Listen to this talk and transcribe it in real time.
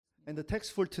And the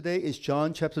text for today is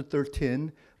John chapter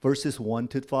 13 verses 1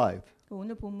 to 5.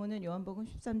 오늘 본문은 요한복음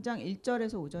 13장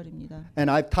 1절에서 5절입니다. And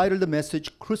I've titled the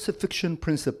message Crucifixion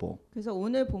Principle. 그래서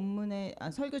오늘 본문의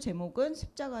설교 제목은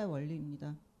십자가의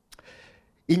원리입니다.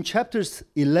 In chapters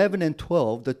 11 and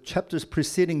 12, the chapters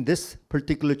preceding this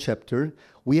particular chapter,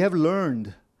 we have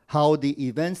learned how the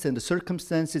events and the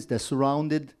circumstances that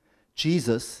surrounded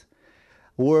Jesus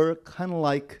were kind of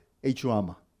like a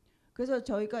drama. 그래서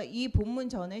저희가 이 본문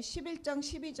전에 11장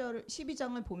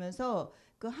 12장을 보면서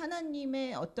그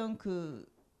하나님의 어떤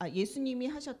예수님이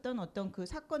하셨던 어떤 그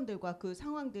사건들과 그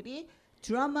상황들이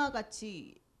드라마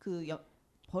같이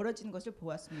벌어지는 것을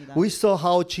보았습니다. We saw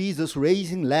how Jesus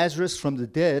raising Lazarus from the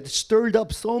dead stirred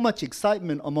up so much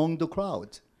excitement among the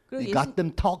crowd. It got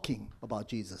them talking about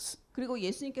Jesus. 그리고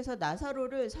예수님께서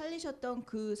나사로를 살리셨던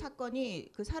그 사건이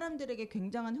그 사람들에게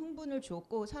굉장한 흥분을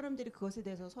주었고 사람들이 그것에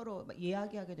대해서 서로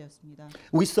이야기하게 되었습니다.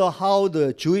 We saw how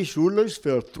the Jewish rulers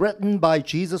felt threatened by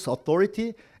Jesus'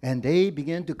 authority and they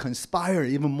began to conspire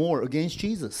even more against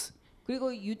Jesus.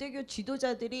 그리고 유대교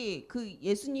지도자들이 그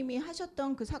예수님이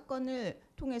하셨던 그 사건을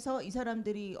통해서 이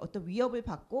사람들이 어떤 위협을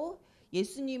받고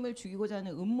예수님을 죽이고자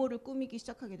하는 음모를 꾸미기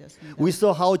시작하게 되었습니다. We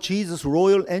saw how Jesus'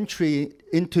 royal entry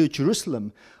into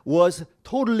Jerusalem was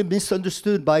totally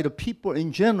misunderstood by the people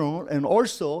in general and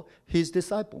also his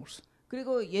disciples.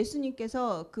 그리고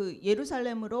예수님께서 그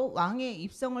예루살렘으로 왕의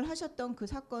입성을 하셨던 그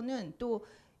사건은 또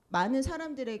많은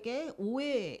사람들에게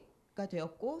오해가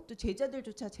되었고 또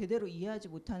제자들조차 제대로 이해하지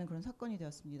못하는 그런 사건이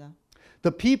되었습니다.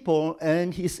 The people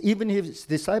and even his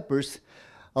disciples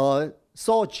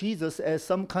saw Jesus as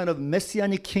some kind of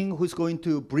messianic king who's going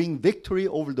to bring victory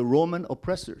over the Roman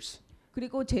oppressors.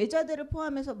 그리고 제자들을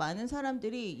포함해서 많은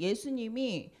사람들이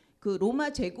예수님이 그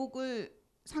로마 제국을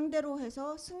상대로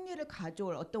해서 승리를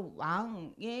가져올 어떤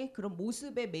왕의 그런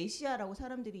모습의 메시아라고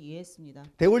사람들이 이해했습니다.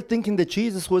 They were thinking that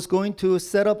Jesus was going to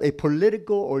set up a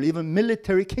political or even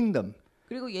military kingdom.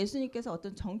 그리고 예수님께서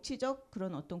어떤 정치적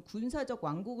그런 어떤 군사적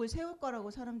왕국을 세울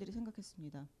거라고 사람들이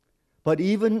생각했습니다. But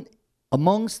even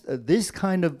amongst this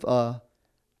kind of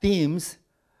themes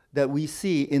that we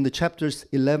see in the chapters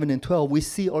 11 and 12, we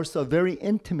see also a very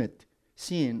intimate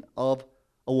scene of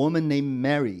a woman named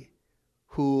Mary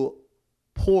who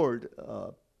poured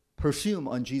perfume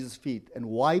on Jesus' feet and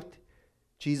wiped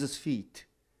Jesus' feet,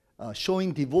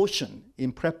 showing devotion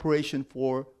in preparation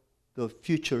for the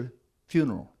future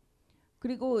funeral.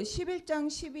 그리고 11장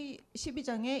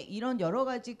 12장에 이런 여러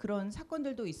가지 그런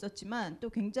사건들도 있었지만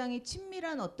또 굉장히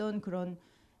친밀한 어떤 그런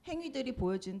행위들이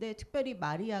보여지는데 특별히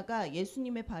마리아가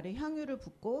예수님의 발에 향유를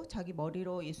붓고 자기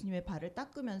머리로 예수님의 발을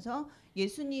닦으면서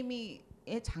예수님의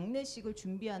장례식을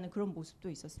준비하는 그런 모습도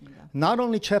있었습니다. Not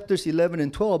only chapters 11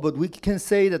 and 12, but we can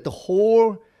say that the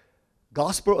whole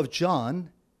Gospel of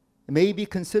John may be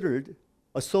considered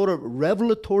a sort of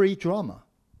revelatory drama.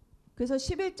 그래서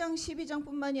 11장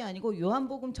 12장뿐만이 아니고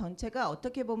요한복음 전체가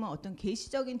어떻게 보면 어떤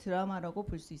계시적인 드라마라고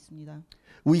볼 수 있습니다.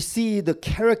 We see the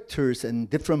characters and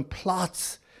different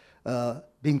plots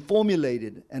being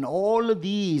formulated, and all of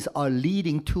these are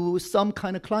leading to some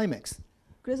kind of climax.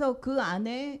 그래서 그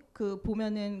안에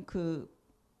보면은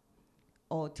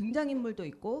등장인물도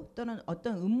있고 또는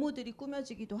어떤 음모들이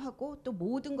꾸며지기도 하고 또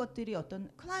모든 것들이 어떤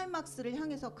클라이막스를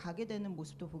향해서 가게 되는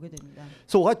모습도 보게 됩니다.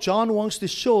 So what John wants to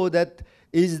show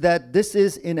is that this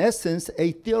is in essence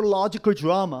a theological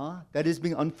drama that is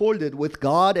being unfolded with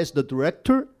God as the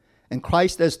director and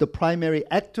Christ as the primary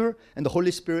actor and the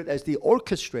Holy Spirit as the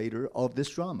orchestrator of this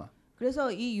drama.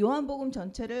 그래서 이 요한복음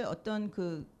전체를 어떤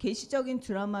그 계시적인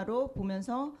드라마로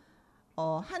보면서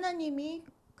하나님이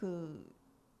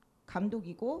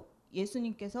감독이고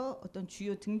예수님께서 어떤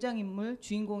주요 등장인물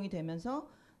주인공이 되면서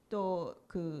또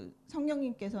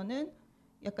성령님께서는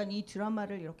약간 이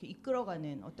드라마를 이렇게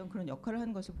이끌어가는 어떤 그런 역할을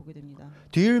하는 것을 보게 됩니다.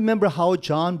 Do you remember how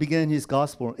John began his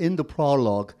gospel in the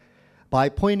prologue by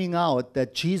pointing out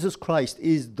that Jesus Christ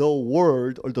is the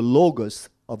word or the logos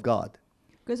of God?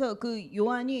 그래서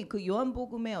요한이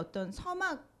요한복음의 어떤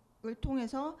서막을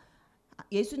통해서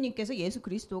예수님께서 예수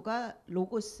그리스도가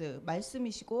로고스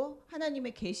말씀이시고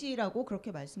하나님의 계시라고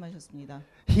그렇게 말씀하셨습니다.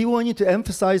 He wanted to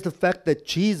emphasize the fact that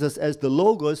Jesus as the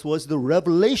logos was the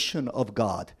revelation of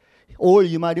God, or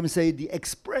you might even say the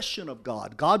expression of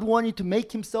God. God wanted to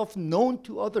make himself known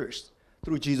to others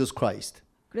through Jesus Christ.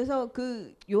 그래서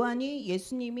요한이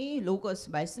예수님이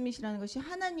로고스 말씀이시라는 것이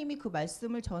하나님이 그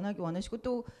말씀을 전하기 원하시고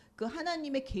또 그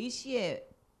하나님의 계시의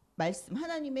말씀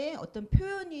하나님의 어떤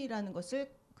표현이라는 것을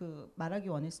말하기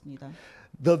원했습니다.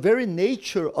 The very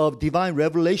nature of divine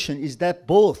revelation is that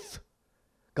both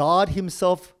God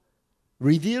himself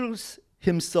reveals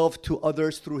himself to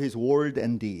others through his word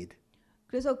and deed.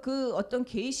 그래서 어떤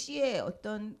계시의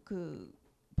어떤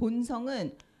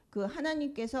본성은 그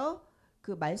하나님께서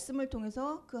그 말씀을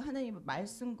통해서 그 하나님의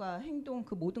말씀과 행동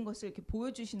그 모든 것을 이렇게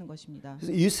보여주시는 것입니다.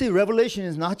 You see, revelation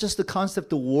is not just the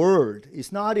concept of word.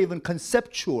 It's not even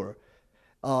conceptual.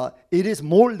 It is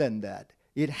more than that.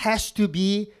 It has to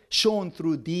be shown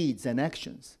through deeds and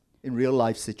actions in real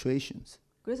life situations.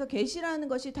 그래서 계시라는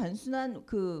것이 단순한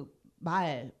그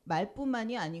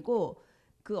말뿐만이 아니고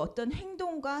그 어떤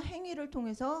행동과 행위를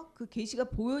통해서 그 계시가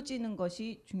보여지는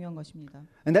것이 중요한 것입니다.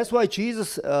 And that's why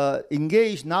Jesus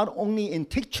engaged not only in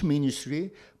teach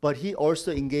ministry, but he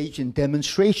also engaged in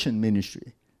demonstration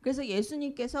ministry. 그래서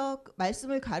예수님께서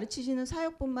말씀을 가르치시는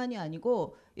사역뿐만이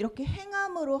아니고 이렇게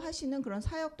행함으로 하시는 그런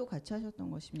사역도 같이 하셨던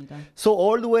것입니다. So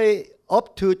all the way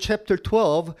up to chapter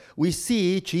 12, we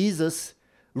see Jesus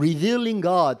revealing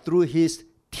God through his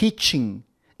teaching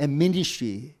and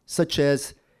ministry, such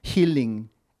as healing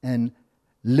and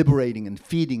liberating and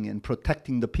feeding and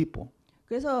protecting the people.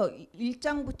 그래서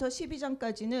 1장부터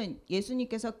 12장까지는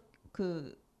예수님께서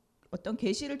그 어떤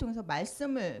계시를 통해서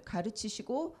말씀을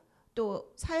가르치시고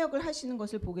또 사역을 하시는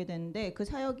것을 보게 되는데 그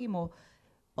사역이 뭐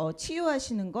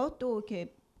치유하시는 것, 또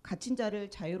이렇게 갇힌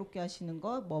자를 자유롭게 하시는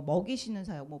것, 뭐 먹이시는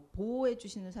사역, 뭐 보호해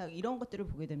주시는 사역 이런 것들을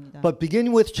보게 됩니다. But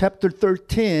beginning with chapter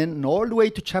 13 and all the way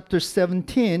to chapter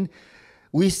 17,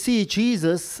 we see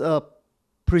Jesus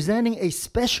presenting a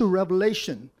special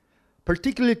revelation,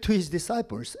 particularly to his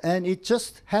disciples. And it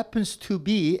just happens to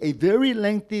be a very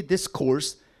lengthy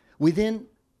discourse within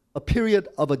a period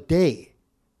of a day.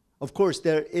 Of course,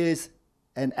 there is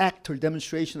an act or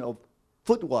demonstration of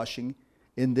foot washing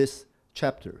in this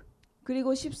chapter.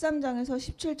 그리고 13장에서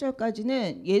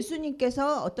 17절까지는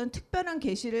예수님께서 어떤 특별한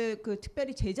계시를 그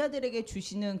특별히 제자들에게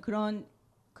주시는 그런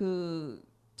그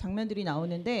장면들이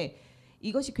나오는데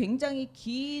이것이 굉장히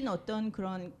긴 어떤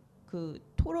그런 그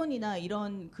토론이나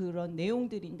이런 그런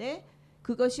내용들인데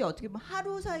그것이 어떻게 보면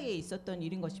하루 사이에 있었던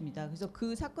일인 것입니다. 그래서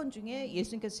그 사건 중에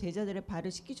예수님께서 제자들의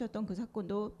발을 씻기셨던 그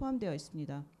사건도 포함되어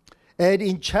있습니다. And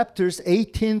in chapters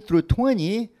 18 through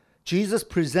 20, Jesus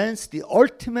presents the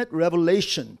ultimate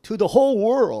revelation to the whole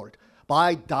world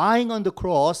by dying on the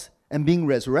cross and being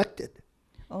resurrected.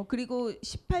 그리고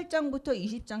 18장부터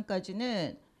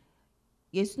 20장까지는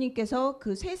예수님께서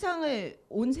그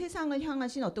온 세상을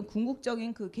향하신 어떤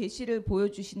궁극적인 그 계시를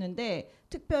보여주시는데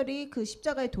특별히 그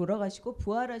십자가에 돌아가시고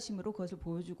부활하심으로 그것을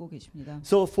보여주고 계십니다.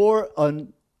 So for a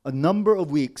number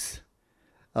of weeks,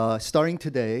 starting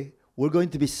today, we're going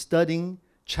to be studying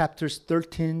chapters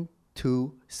 13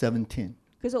 to 17.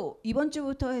 그래서 이번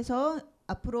주부터 해서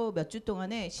앞으로 몇 주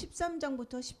동안에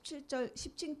 13장부터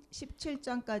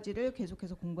 17장까지를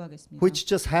계속해서 공부하겠습니다. Which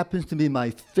just happens to be my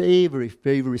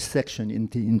favorite section in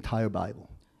the entire Bible.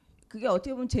 그게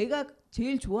어떻게 보면 제가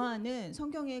제일 좋아하는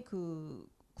성경의 그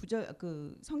구절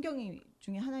그 성경이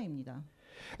중에 하나입니다.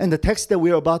 And the text that we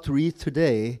are about to read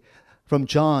today from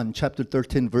John chapter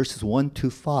 13 verses 1 to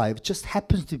 5 just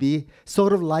happens to be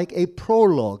sort of like a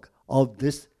prologue of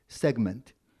this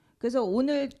segment. 그래서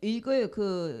오늘 읽을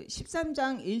그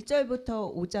 13장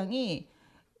 1절부터 5장이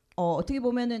어떻게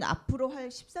보면은 앞으로 할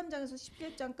 13장에서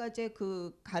 17장까지의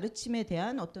그 가르침에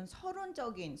대한 어떤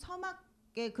서론적인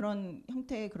서막의 그런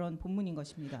형태의 그런 본문인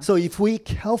것입니다. So if we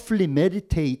carefully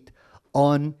meditate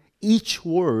on each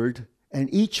word and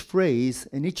each phrase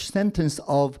and each sentence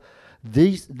of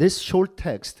this short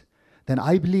text, then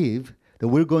I believe that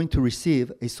we're going to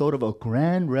receive a sort of a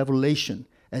grand revelation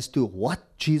as to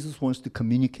what Jesus wants to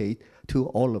communicate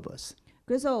to all of us.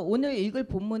 그래서 오늘 읽을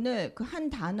본문을 그 한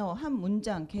단어, 한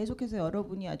문장 계속해서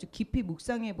여러분이 아주 깊이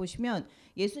묵상해 보시면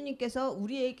예수님께서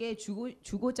우리에게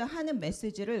주고자 하는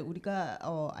메시지를 우리가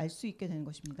알 수 있게 되는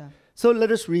것입니다. So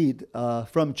let us read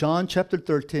from John chapter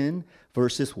 13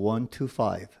 verses 1 to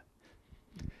 5.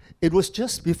 It was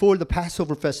just before the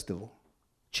Passover festival.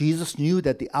 Jesus knew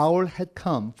that the hour had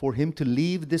come for him to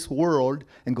leave this world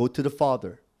and go to the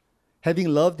Father. Having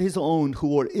loved his own who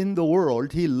were in the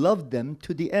world, he loved them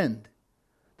to the end.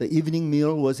 The evening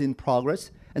meal was in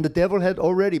progress, and the devil had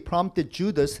already prompted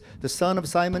Judas, the son of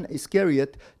Simon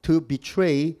Iscariot, to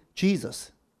betray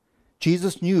Jesus.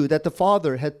 Jesus knew that the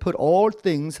Father had put all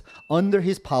things under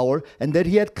his power, and that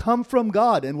he had come from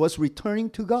God and was returning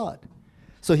to God.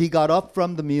 So he got up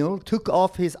from the meal, took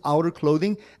off his outer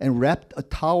clothing, and wrapped a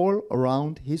towel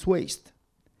around his waist.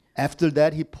 After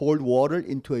that, he poured water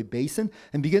into a basin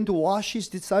and began to wash his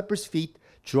disciples' feet,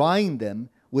 drying them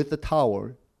with the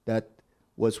towel that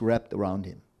was wrapped around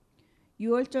him.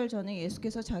 6월절 전에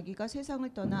예수께서 자기가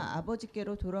세상을 떠나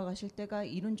아버지께로 돌아가실 때가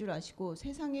이른 줄 아시고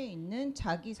세상에 있는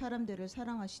자기 사람들을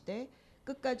사랑하시되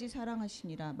끝까지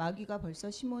사랑하시니라. 마귀가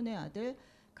벌써 시몬의 아들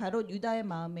가롯 유다의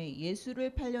마음에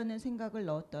예수를 팔려는 생각을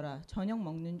넣었더라. 저녁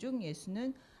먹는 중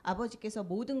예수는 아버지께서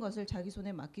모든 것을 자기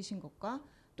손에 맡기신 것과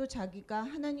또 자기가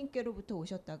하나님께로부터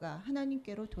오셨다가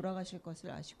하나님께로 돌아가실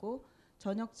것을 아시고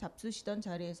저녁 잡수시던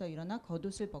자리에서 일어나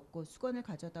겉옷을 벗고 수건을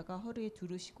가져다가 허리에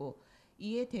두르시고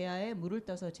이에 대야에 물을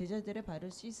떠서 제자들의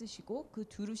발을 씻으시고 그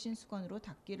두르신 수건으로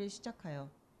닦기를 시작하여.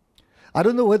 I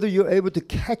don't know whether you're able to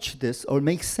catch this or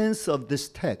make sense of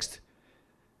this text.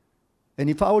 And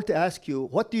if I were to ask you,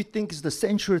 what do you think is the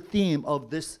central theme of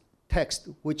this text,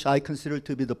 which I consider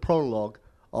to be the prologue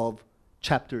of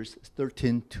chapters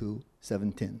 13 to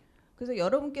 17? 그래서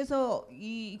여러분께서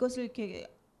이것을 이렇게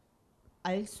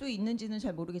알 수 있는지는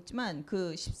잘 모르겠지만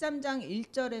그 13장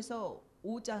 1절에서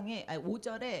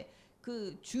 5절에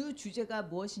그 주제가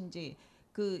무엇인지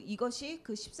그 이것이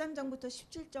그 13장부터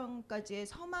 17장까지의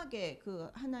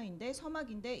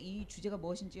서막인데 이 주제가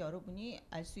무엇인지 여러분이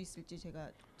알 수 있을지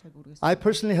제가 잘 모르겠습니다. I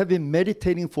personally have been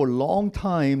meditating for a long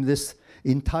time this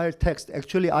entire text.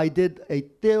 Actually, I did a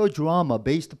theodrama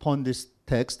based upon this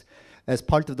text as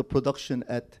part of the production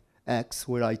at Acts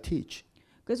where I teach.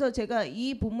 그래서 제가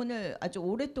이 본문을 아주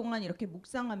오랫동안 이렇게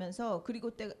묵상하면서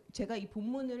그리고 제가 이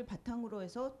본문을 바탕으로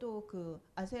해서 또 그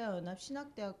아세아 연합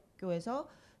신학대학교에서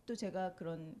또 제가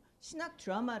그런 신학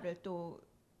드라마를 또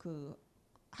그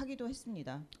하기도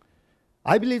했습니다.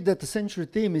 I believe that the central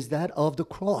theme is that of the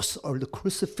cross or the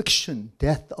crucifixion,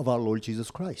 death of our Lord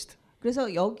Jesus Christ.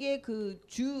 그래서 여기에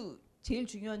제일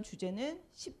중요한 주제는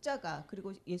십자가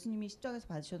그리고 예수님이 십자가에서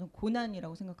받으셨던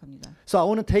고난이라고 생각합니다. So I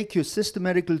want to take you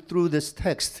systematically through this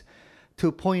text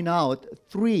to point out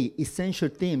three essential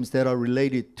themes that are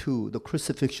related to the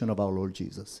crucifixion of our Lord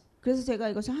Jesus. 그래서 제가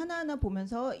이것을 하나하나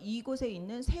보면서 이곳에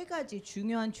있는 세 가지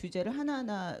중요한 주제를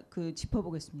하나하나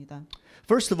짚어보겠습니다.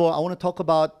 First of all, I want to talk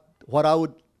about what I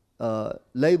would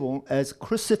label as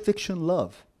crucifixion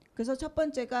love. 그래서 첫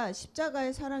번째가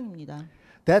십자가의 사랑입니다.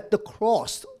 That the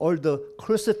cross or the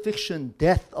crucifixion,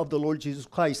 death of the Lord Jesus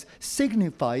Christ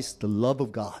signifies the love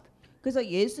of God. 그래서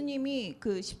예수님이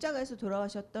그 십자가에서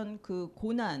돌아가셨던 그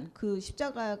고난, 그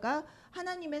십자가가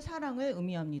하나님의 사랑을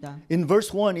의미합니다. In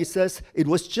verse 1 it says, it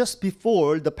was just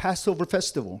before the Passover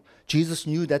festival. Jesus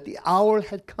knew that the hour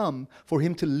had come for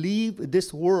him to leave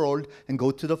this world and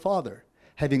go to the Father.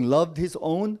 Having loved his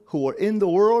own who were in the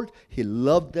world, he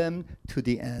loved them to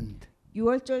the end.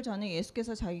 6월절 전에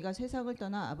예수께서 자기가 세상을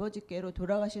떠나 아버지께로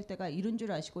돌아가실 때가 이른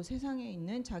줄 아시고 세상에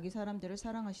있는 자기 사람들을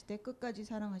사랑하실 때 끝까지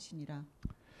사랑하시니라.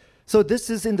 So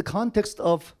this is in the context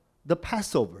of the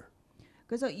Passover.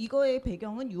 그래서 이거의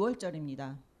배경은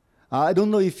 6월절입니다. I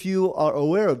don't know if you are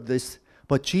aware of this,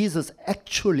 but Jesus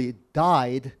actually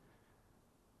died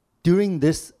during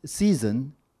this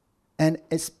season, and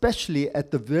especially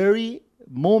at the very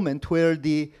moment where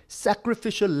the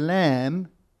sacrificial lamb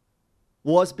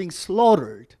was being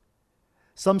slaughtered.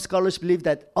 Some scholars believe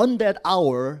that on that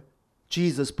hour,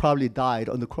 Jesus probably died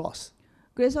on the cross.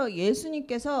 그래서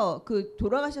예수님께서 그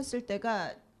돌아가셨을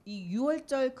때가 이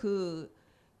 6월절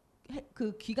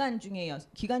그 기간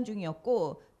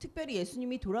중이었고 특별히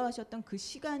예수님이 돌아가셨던 그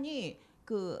시간이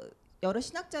그 여러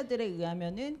신학자들에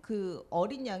의하면은 그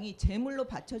어린 양이 제물로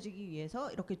바쳐지기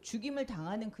위해서 이렇게 죽임을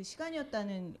당하는 그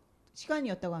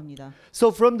시간이었다고 합니다. So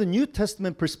from the New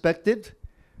Testament perspective,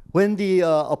 when the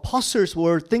apostles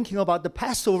were thinking about the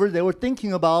Passover, they were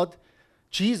thinking about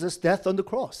Jesus' death on the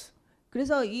cross.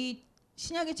 그래서 이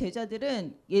신약의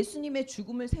제자들은 예수님의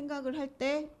죽음을 생각을 할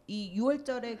때 이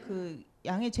 6월절의 그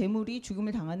양의 제물이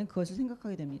죽음을 당하는 그것을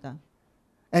생각하게 됩니다.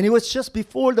 And it was just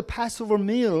before the Passover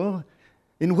meal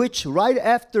in which right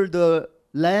after the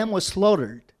lamb was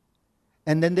slaughtered,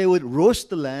 and then they would roast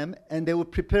the lamb and they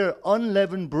would prepare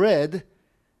unleavened bread.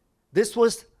 This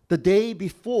was the day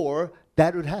before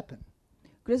that would happen.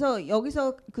 그래서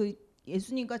여기서 그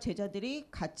예수님과 제자들이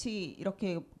같이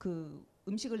이렇게 그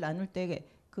음식을 나눌 때가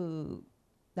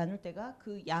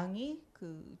그 양이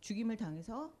그 죽임을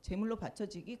당해서 제물로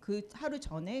바쳐지기 그 하루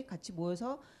전에 같이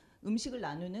모여서 음식을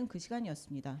나누는 그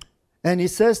시간이었습니다. And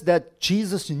it says that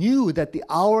Jesus knew that the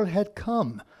hour had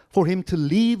come for him to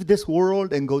leave this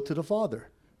world and go to the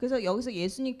Father. 그래서 여기서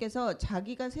예수님께서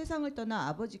자기가 세상을 떠나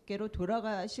아버지께로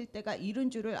돌아가실 때가 이른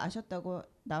줄을 아셨다고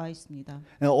나와 있습니다.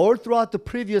 And all throughout the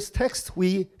previous text,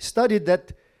 we studied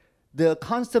that the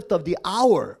concept of the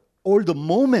hour or the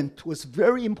moment was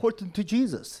very important to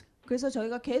Jesus. 그래서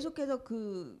저희가 계속해서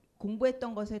그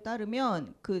공부했던 것에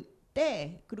따르면 그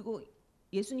때 그리고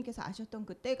예수님께서 아셨던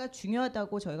그 때가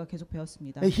중요하다고 저희가 계속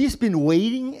배웠습니다. And he's been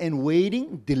waiting and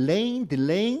waiting, delaying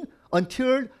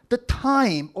until the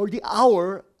time or the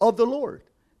hour of the Lord.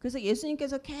 그래서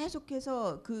예수님께서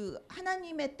계속해서 그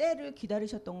하나님의 때를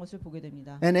기다리셨던 것을 보게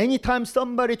됩니다. And anytime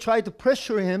somebody tried to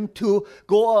pressure him to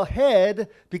go ahead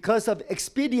because of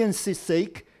expediency's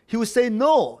sake, he would say,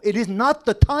 "No, it is not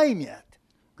the time yet."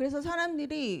 그래서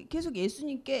사람들이 계속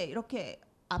예수님께 이렇게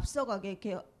앞서가게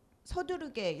이렇게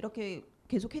서두르게 이렇게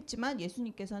계속했지만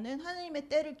예수님께서는 하나님의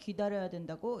때를 기다려야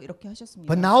된다고 이렇게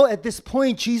하셨습니다. But now at this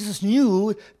point, Jesus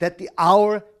knew that the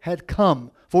hour had come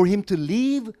for him to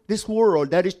leave this world,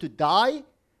 that is to die,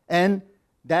 and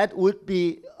that would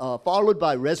be followed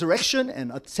by resurrection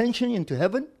and ascension into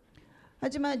heaven.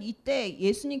 하지만 이때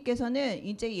예수님께서는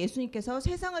이제 예수님께서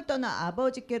세상을 떠나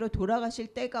아버지께로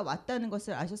돌아가실 때가 왔다는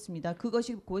것을 아셨습니다.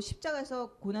 그것이 곧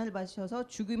십자가에서 고난을 받으셔서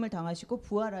죽임을 당하시고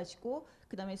부활하시고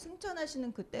그다음에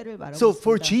승천하시는 그 때를 말하고 So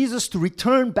for 있습니다. Jesus to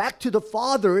return back to the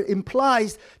Father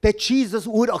implies that Jesus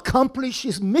would accomplish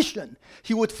his mission.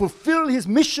 He would fulfill his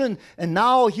mission, and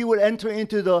now he would enter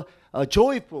into the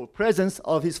joyful presence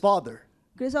of his Father.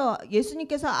 그래서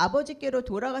예수님께서 아버지께로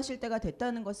돌아가실 때가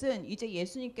됐다는 것은 이제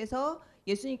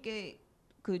예수님께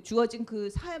그 주어진 그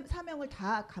사명을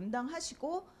다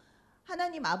감당하시고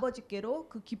하나님 아버지께로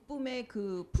그 기쁨의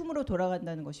그 품으로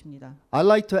돌아간다는 것입니다. I'd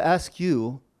like to ask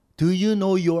you, do you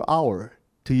know your hour?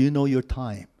 Do you know your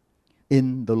time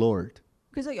in the Lord?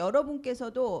 그래서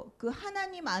여러분께서도 그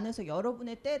하나님 안에서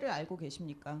여러분의 때를 알고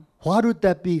계십니까? What would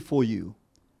that be for you?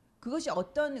 그것이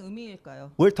어떤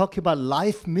의미일까요? We're talking about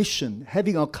life mission.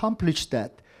 Having accomplished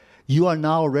that, you are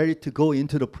now ready to go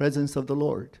into the presence of the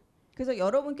Lord. 그래서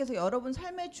여러분께서 여러분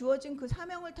삶에 주어진 그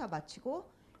사명을 다 마치고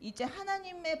이제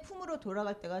하나님의 품으로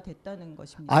돌아갈 때가 됐다는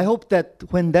것입니다. I hope that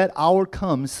when that hour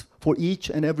comes for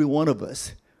each and every one of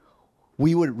us,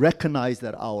 we would recognize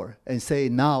that hour and say,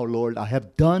 now, Lord, I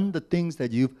have done the things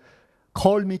that you've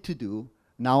called me to do.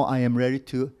 Now I am ready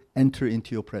to enter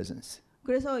into your presence.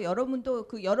 그래서 여러분도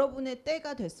그 여러분의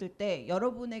때가 됐을 때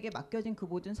여러분에게 맡겨진 그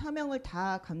모든 사명을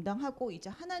다 감당하고 이제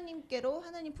하나님께로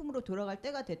하나님 품으로 돌아갈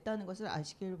때가 됐다는 것을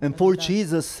아시길 And for 바랍니다.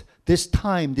 Jesus, this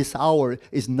time, this hour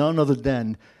is none other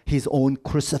than his own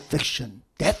crucifixion,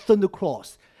 death on the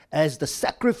cross as the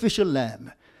sacrificial lamb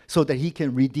so that he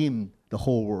can redeem the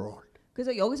whole world.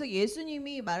 그래서 여기서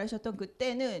예수님이 말하셨던 그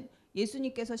때는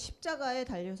예수님께서 십자가에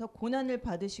달려서 고난을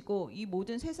받으시고 이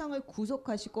모든 세상을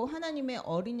구속하시고 하나님의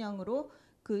어린 양으로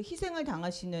그 희생을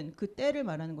당하시는 그 때를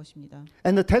말하는 것입니다.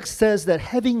 And the text says that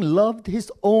having loved his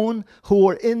own who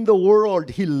were in the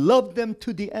world, he loved them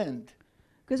to the end.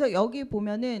 그래서 여기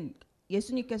보면은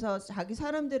예수님께서 자기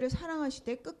사람들을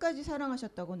사랑하시되 끝까지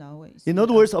사랑하셨다고 나와 있습니다. In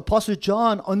other words, Apostle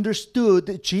John understood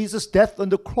that Jesus' death on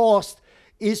the cross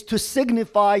is to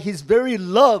signify his very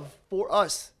love for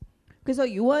us.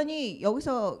 그래서 요한이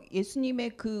여기서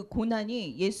예수님의 그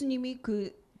고난이 예수님이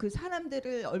그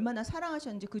사람들을 얼마나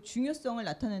사랑하셨는지 그 중요성을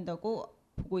나타낸다고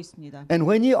보고 있습니다. And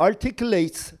when he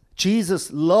articulates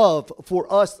Jesus' love for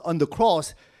us on the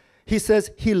cross, he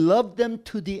says he loved them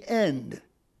to the end.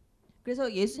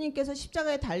 그래서 예수님께서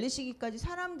십자가에 달리시기까지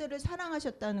사람들을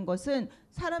사랑하셨다는 것은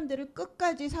사람들을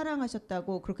끝까지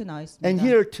사랑하셨다고 그렇게 나와 있습니다. And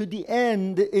here to the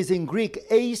end is in Greek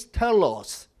eis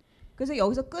telos. 그래서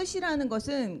여기서 끝이라는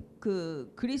것은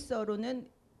그 그리스어로는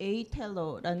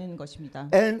에이텔로라는 것입니다.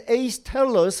 And eis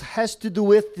telos has to do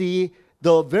with the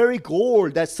very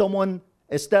goal that someone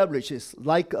establishes,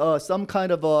 like some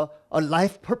kind of a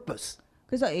life purpose.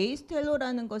 그래서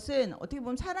에이스텔로라는 것은 어떻게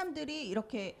보면 사람들이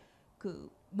이렇게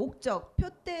그 목적,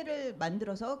 표대를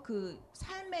만들어서 그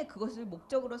삶의 그것을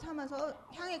목적으로 삼아서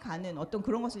향해 가는 어떤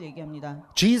그런 것을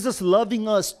얘기합니다. Jesus loving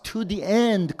us to the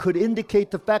end could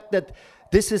indicate the fact that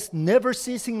this is never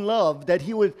ceasing love, that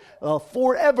he will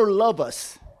forever love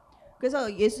us.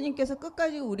 그래서 예수님께서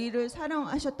끝까지 우리를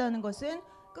사랑하셨다는 것은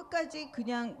끝까지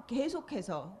그냥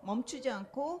계속해서 멈추지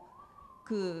않고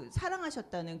그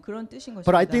사랑하셨다는 그런 뜻인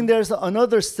But I think 것입니다. there's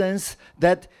another sense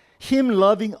that him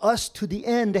loving us to the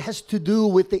end has to do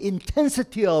with the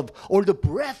intensity of or the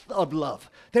breadth of love.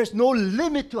 There's no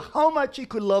limit to how much he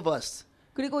could love us.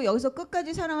 그리고 여기서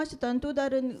끝까지 사랑하셨다는 또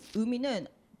다른 의미는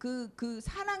그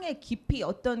사랑의 깊이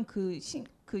어떤 그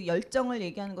열정을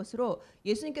얘기하는 것으로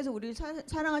예수님께서 우리를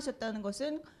사랑하셨다는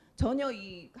것은 전혀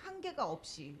이 한계가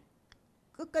없이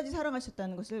끝까지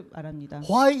사랑하셨다는 것을 말합니다.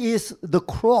 Why is the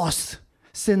cross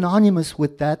synonymous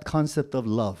with that concept of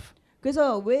love?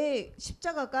 그래서 왜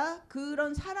십자가가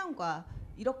그런 사랑과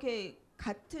이렇게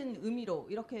같은 의미로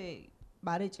이렇게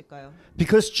말해질까요?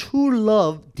 Because true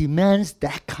love demands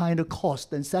that kind of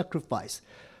cost and sacrifice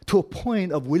to a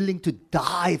point of willing to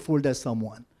die for that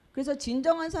someone. 그래서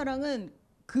진정한 사랑은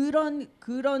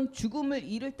그런 죽음을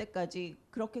이룰 때까지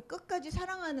그렇게 끝까지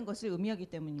사랑하는 것을 의미하기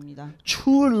때문입니다.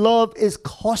 True love is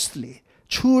costly.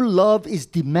 True love is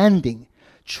demanding.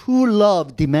 True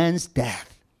love demands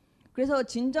death. 그래서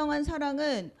진정한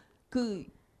사랑은 그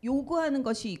요구하는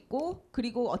것이 있고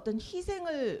그리고 어떤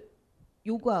희생을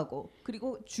요구하고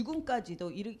그리고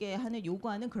죽음까지도 이르게 하는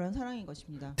요구하는 그런 사랑인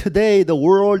것입니다. Today, the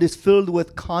world is filled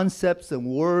with concepts and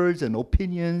words and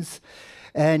opinions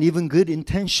and even good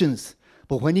intentions.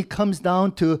 But when it comes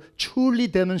down to truly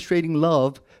demonstrating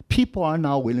love, people are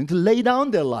now willing to lay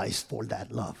down their lives for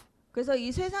that love. 그래서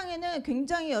이 세상에는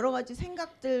굉장히 여러 가지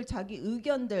생각들, 자기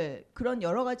의견들 그런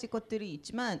여러 가지 것들이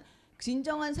있지만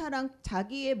진정한 사랑,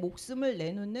 자기의 목숨을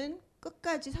내놓는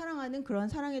끝까지 사랑하는 그런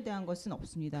사랑에 대한 것은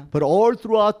없습니다. But all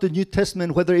throughout the New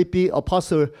Testament, whether it be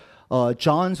Apostle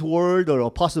John's word or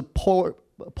Apostle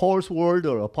Paul's word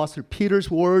or Apostle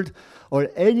Peter's word or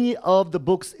any of the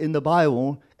books in the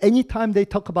Bible, anytime they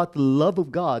talk about the love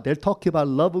of God, they're talking about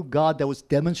love of God that was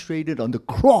demonstrated on the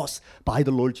cross by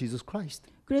the Lord Jesus Christ.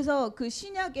 그래서 그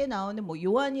신약에 나오는 뭐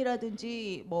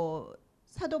요한이라든지 뭐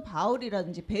사도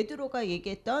바울이라든지 베드로가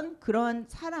얘기했던 그런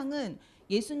사랑은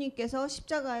예수님께서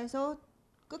십자가에서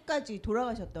끝까지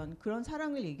돌아가셨던 그런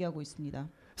사랑을 얘기하고 있습니다.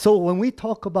 So when we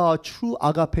talk about true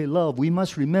agape love, we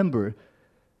must remember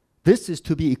this is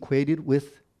to be equated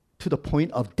with to the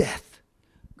point of death.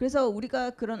 그래서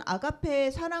우리가 그런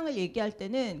아가페의 사랑을 얘기할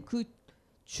때는 그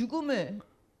죽음을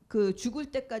그 죽을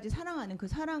때까지 사랑하는 그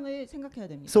사랑을 생각해야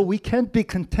됩니다. So we can't be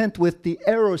content with the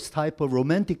eros type of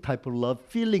romantic type of love,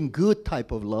 feeling good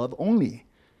type of love only.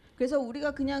 그래서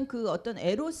우리가 그냥 그 어떤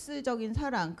에로스적인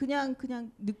사랑, 그냥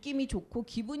느낌이 좋고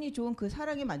기분이 좋은 그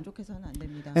사랑에 만족해서는 안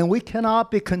됩니다. And we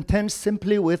cannot be content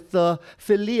simply with the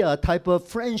philia type of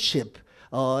friendship,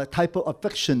 type of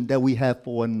affection that we have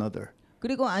for one another.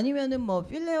 그리고 아니면은 뭐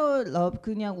필레오 러브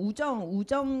그냥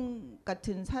우정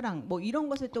같은 사랑 뭐 이런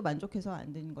것에 또 만족해서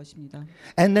안 되는 것입니다.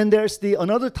 And then there's the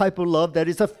another type of love that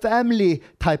is a family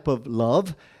type of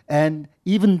love, and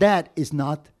even that is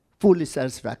not fully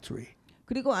satisfactory.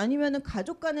 그리고 아니면은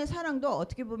가족 간의 사랑도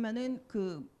어떻게 보면은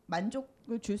그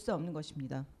만족을 줄 수 없는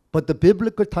것입니다. But the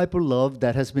biblical type of love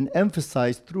that has been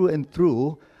emphasized through and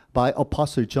through by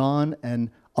Apostle John and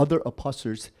other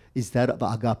apostles is that of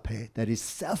agape, that is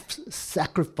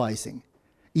self-sacrificing,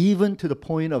 even to the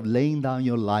point of laying down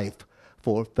your life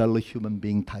for fellow human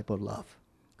being type of love.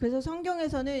 그래서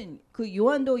성경에서는 그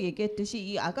요한도 얘기했듯이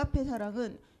이 아가페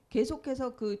사랑은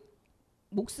계속해서 그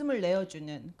목숨을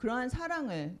내어주는 그러한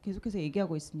사랑을 계속해서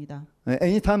얘기하고 있습니다.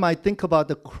 Anytime I think about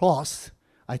the cross,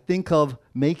 I think of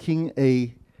making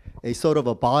a sort of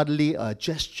a bodily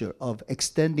gesture of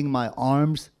extending my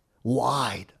arms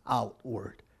wide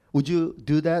outward. Would you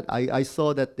do that? I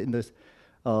saw that in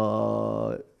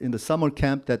the summer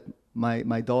camp that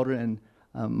my daughter and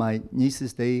my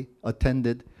nieces they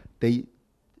attended. They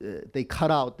cut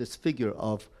out this figure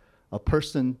of a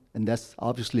person, and that's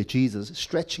obviously Jesus,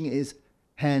 stretching his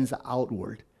hands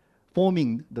outward,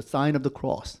 forming the sign of the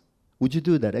cross. Would you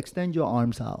do that? Extend your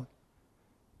arms out.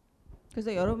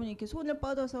 그래서 여러분이 이렇게 손을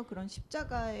뻗어서 그런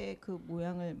십자가의 그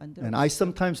모양을 만들어. And I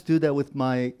sometimes do that with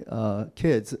my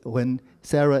kids. When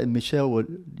Sarah and Michelle were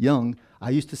young,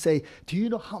 I used to say, "Do you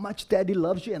know how much Daddy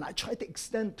loves you?" And I try to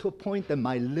extend to a point that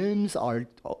my limbs are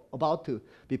about to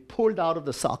be pulled out of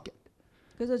the socket.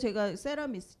 그래서 제가 세라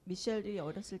미셸이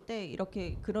어렸을 때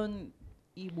이렇게 그런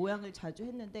이 모양을 자주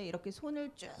했는데 이렇게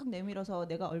손을 쭉 내밀어서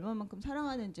내가 얼마만큼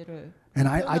사랑하는지를 And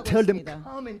I 표현하고 tell them, 있습니다.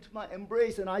 come into my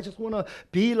embrace, and I just want to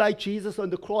be like Jesus on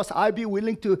the cross. I'd be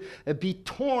willing to be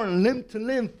torn limb to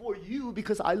limb for you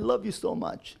because I love you so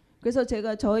much. 그래서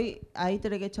제가 저희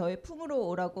아이들에게 저의 품으로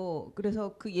오라고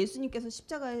그래서 그 예수님께서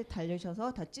십자가에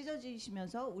달리셔서 다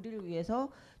찢어지시면서 우리를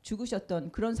위해서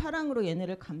죽으셨던 그런 사랑으로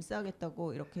얘네를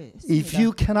감싸겠다고 이렇게 If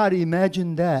you 했습니다. cannot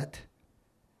imagine that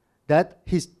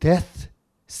his death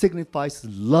signifies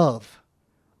love,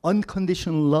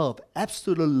 unconditional love,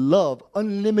 absolute love,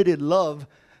 unlimited love,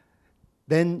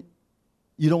 then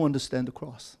you don't understand the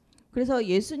cross. 그래서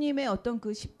예수님의 어떤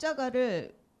그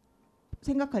십자가를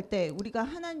생각할 때 우리가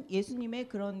예수님의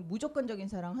그런 무조건적인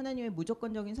사랑, 하나님의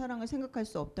무조건적인 사랑을 생각할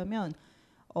수 없다면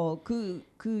그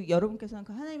여러분께서는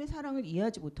그 하나님의 사랑을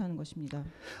이해하지 못하는 것입니다.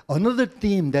 Another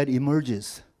theme that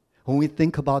emerges when we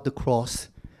think about the cross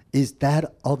is that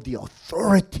of the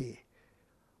authority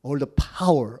or the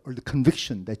power or the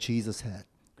conviction that Jesus had.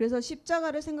 그래서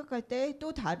십자가를 생각할 때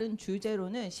또 다른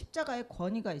주제로는 십자가의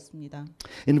권위가 있습니다.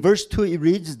 In verse 2 it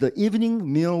reads, the evening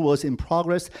meal was in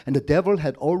progress and the devil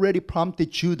had already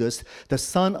prompted Judas, the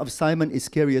son of Simon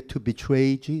Iscariot, to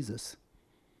betray Jesus.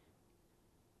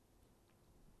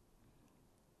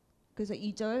 그래서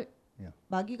 2절 Yeah.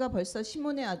 마귀가 벌써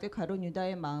시몬의 아들 가룟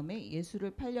유다의 마음에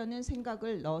예수를 팔려는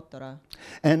생각을 넣었더라.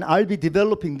 And I'll be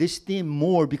developing this theme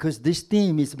more because this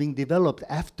theme is being developed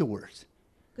afterwards.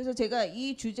 그래서 제가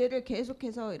이 주제를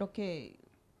계속해서 이렇게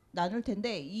나눌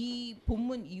텐데 이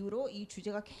본문 이후로 이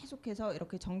주제가 계속해서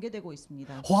이렇게 전개되고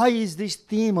있습니다. Why is this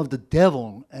theme of the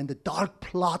devil and the dark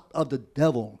plot of the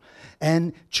devil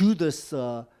and Judas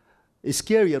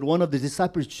Iscariot, one of the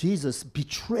disciples of Jesus,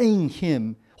 betraying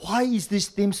him? Why is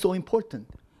this theme so important?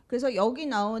 그래서 여기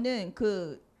나오는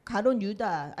그 가론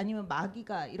유다 아니면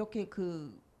마귀가 이렇게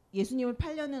그 예수님을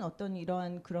팔려는 어떤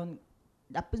이러한 그런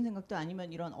나쁜 생각도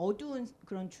아니면 이런 어두운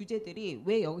그런 주제들이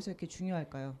왜 여기서 이렇게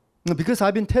중요할까요? Because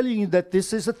I've been telling you that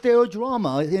this is a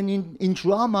theodrama, and in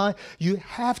drama you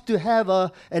have to have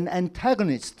an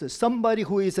antagonist, somebody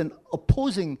who is an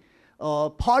opposing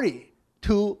party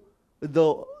to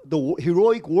the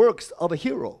heroic works of a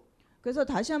hero. 그래서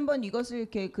다시 한번 이것을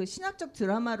이렇게 그 신학적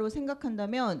드라마로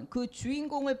생각한다면 그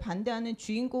주인공을 반대하는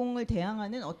주인공을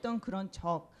대항하는 어떤 그런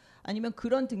적 아니면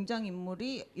그런 등장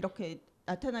인물이 이렇게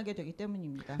나타나게 되기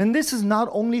때문입니다. And this is not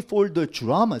only for the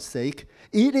drama's sake,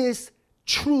 it is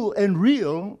true and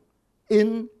real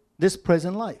in this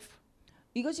present life.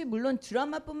 이것이 물론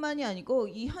드라마뿐만이 아니고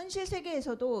이 현실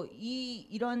세계에서도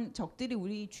이런 적들이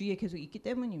우리 주위에 계속 있기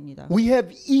때문입니다. We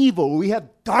have evil, we have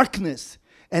darkness,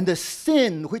 and the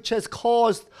sin which has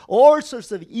caused all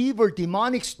sorts of evil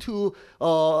demonics to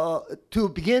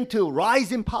begin to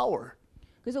rise in power.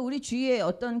 그래서 우리 주위에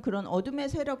어떤 그런 어둠의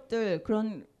세력들,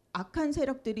 그런 악한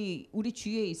세력들이 우리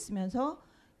주위에 있으면서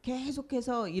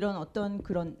계속해서 이런 어떤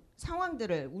그런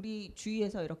상황들을 우리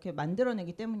주위에서 이렇게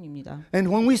만들어내기 때문입니다. And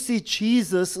when we see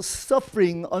Jesus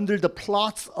suffering under the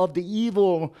plots of the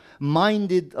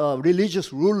evil-minded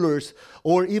religious rulers,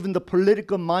 or even the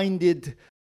political-minded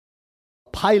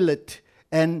Pilate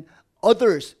and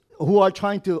others who are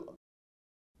trying to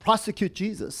prosecute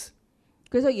Jesus,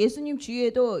 그래서 예수님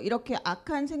주위에도 이렇게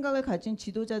악한 생각을 가진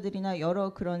지도자들이나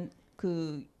여러 그런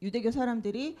그 유대교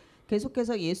사람들이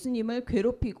계속해서 예수님을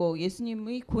괴롭히고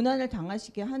예수님의 고난을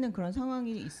당하시게 하는 그런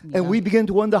상황이 있습니다. and we begin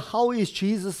to wonder how is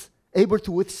Jesus able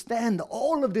to withstand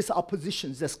all of these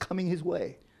oppositions that's coming his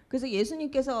way. 그래서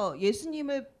예수님께서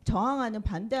예수님을 저항하는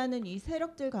반대하는 이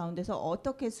세력들 가운데서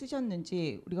어떻게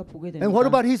쓰셨는지 우리가 보게 됩니다. And what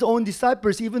about his own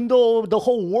disciples? Even though the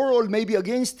whole world may be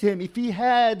against him, if he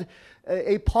had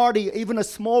a party, even a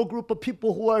small group of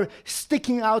people who are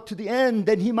sticking out to the end,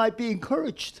 then he might be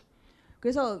encouraged.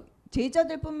 그래서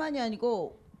제자들뿐만이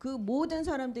아니고 그 모든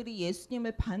사람들이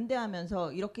예수님을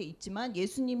반대하면서 이렇게 있지만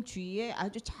예수님 주위에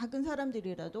아주 작은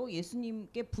사람들이라도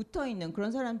예수님께 붙어 있는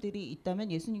그런 사람들이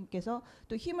있다면 예수님께서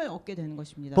또 힘을 얻게 되는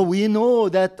것입니다. But we know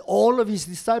that all of his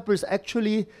disciples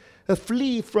actually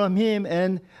flee from him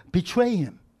and betray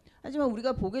him. 하지만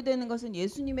우리가 보게 되는 것은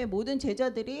예수님의 모든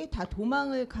제자들이 다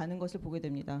도망을 가는 것을 보게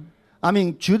됩니다. I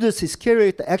mean, Judas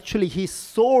Iscariot actually he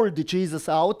sold Jesus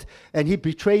out and he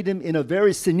betrayed him in a very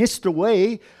sinister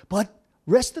way, but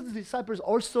rest of the disciples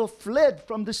also fled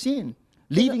from the scene,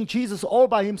 leaving Jesus all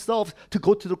by himself to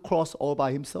go to the cross all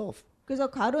by himself. 그래서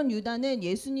가론 유다는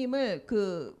예수님을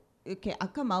그 이렇게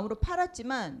악한 마음으로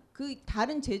팔았지만 그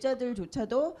다른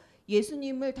제자들조차도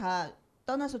예수님을 다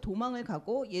떠나서 도망을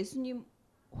가고 예수님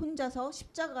혼자서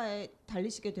십자가에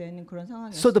달리시게 되는 그런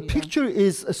상황이었습니다. So the picture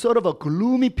is a sort of a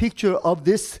gloomy picture of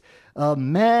this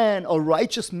man, a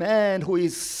righteous man who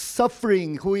is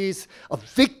suffering, who is a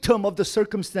victim of the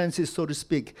circumstances, so to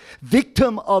speak,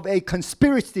 victim of a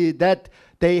conspiracy that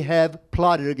they have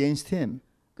plotted against him.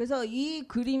 그래서 이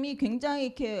그림이 굉장히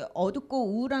이렇게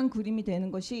어둡고 우울한 그림이 되는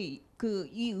것이 그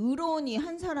이 의로운 이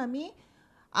한 사람이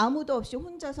아무도 없이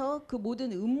혼자서 그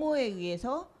모든 음모에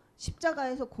의해서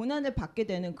십자가에서 고난을 받게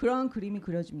되는 그런 그림이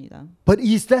그려집니다. But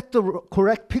is that the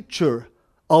correct picture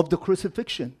of the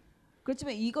crucifixion?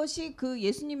 그렇지만 이것이 그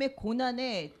예수님의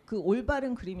고난의 그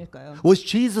올바른 그림일까요? Was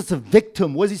Jesus a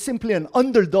victim? Was he simply an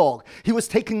underdog? He was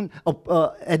taken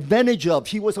advantage of.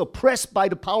 He was oppressed by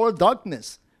the power of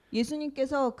darkness.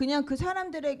 예수님께서 그냥 그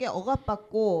사람들에게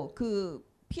억압받고 그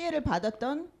피해를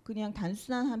받았던 그냥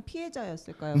단순한 한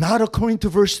피해자였을까요? Not according to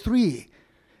verse 3.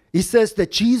 It says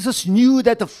that Jesus knew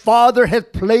that the Father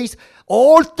had placed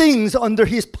all things under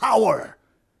his power.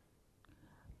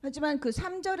 하지만 그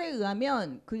 3절에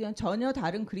의하면 그냥 전혀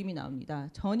다른 그림이 나옵니다.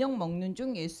 저녁 먹는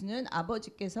중 예수는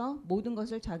아버지께서 모든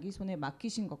것을 자기 손에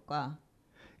맡기신 것과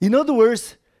In other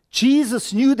words,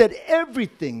 Jesus knew that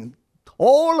everything,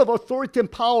 all of authority and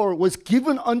power was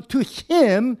given unto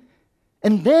him,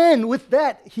 and then with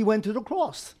that he went to the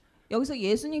cross. 여기서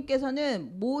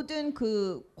예수님께서는 모든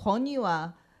그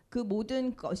권위와 그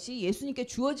모든 것이 예수님께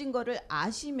주어진 것을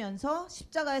아시면서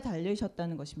십자가에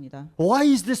달리셨다는 것입니다.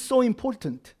 Why is this so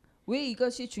important? 왜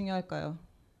이것이 중요할까요?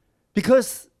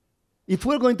 Because if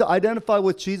we're going to identify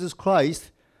with Jesus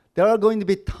Christ, there are going to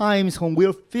be times when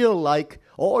we'll feel like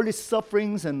all the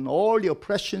sufferings and all the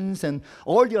oppressions and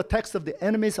all the attacks of the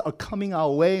enemies are coming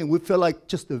our way, and we feel like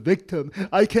just a victim.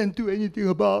 I can't do anything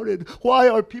about it. Why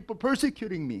are people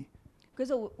persecuting me?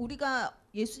 그래서 우리가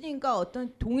예수님과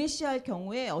어떤 동일시할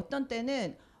경우에 어떤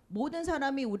때는 모든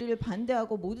사람이 우리를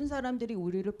반대하고 모든 사람들이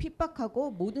우리를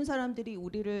핍박하고 모든 사람들이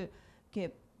우리를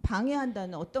이렇게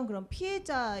방해한다는 어떤 그런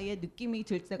피해자의 느낌이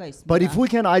들 때가 있습니다. But if we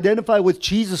can identify with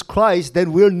Jesus Christ,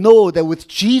 then we'll know that with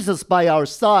Jesus by our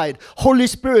side, Holy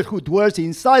Spirit who dwells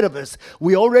inside of us,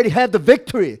 we already have the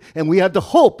victory, and we have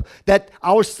the hope that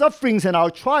our sufferings and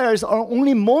our trials are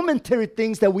only momentary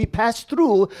things that we pass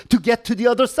through to get to the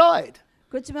other side.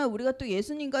 그렇지만 우리가 또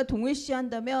예수님과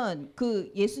동일시한다면 그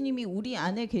예수님이 우리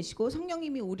안에 계시고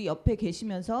성령님이 우리 옆에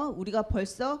계시면서 우리가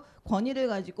벌써 권위를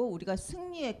가지고 우리가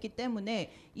승리했기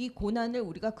때문에 이 고난을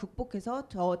우리가 극복해서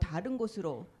더 다른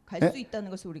곳으로 갈 수 있다는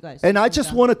것을 우리가 알 수 And I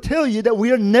just 있습니다. want to tell you that we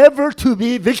are never to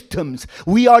be victims.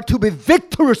 We are to be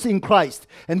victors in Christ.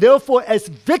 And therefore, as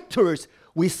victors,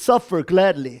 we suffer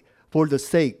gladly for the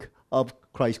sake of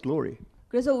Christ's glory.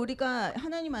 그래서 우리가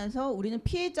하나님 안에서 우리는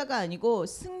피해자가 아니고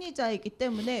승리자이기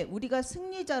때문에 우리가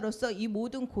승리자로서 이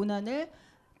모든 고난을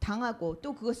당하고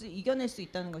또 그것을 이겨낼 수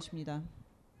있다는 것입니다.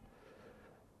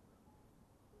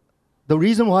 The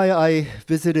reason why I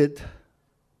visited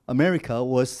America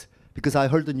was because I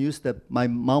heard the news that my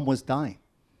mom was dying.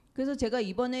 그래서 제가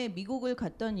이번에 미국을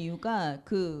갔던 이유가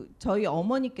그 저희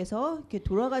어머니께서 이렇게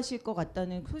돌아가실 것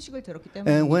같다는 소식을 들었기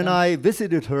And when 때문입니다. I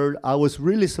visited her, I was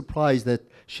really surprised that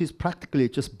she's practically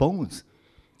just bones.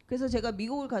 그래서 제가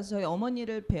미국을 가서 저희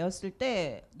어머니를 뵈었을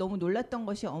때 너무 놀랐던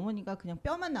것이 어머니가 그냥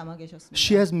뼈만 남아 계셨습니다.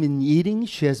 She hasn't been eating,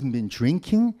 she hasn't been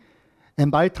drinking,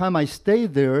 and by the time I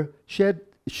stayed there, she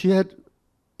had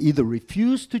either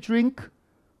refused to drink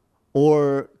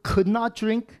or could not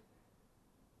drink,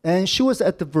 and she was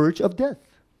at the verge of death.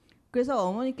 그래서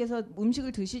어머니께서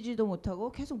음식을 드시지도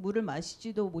못하고 계속 물을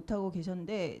마시지도 못하고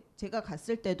계셨는데 제가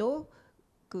갔을 때도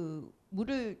그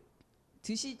물을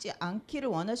드시지 않기를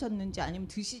원하셨는지 아니면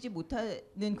드시지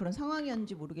못하는 그런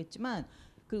상황이었는지 모르겠지만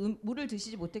그 물을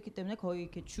드시지 못했기 때문에 거의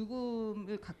이렇게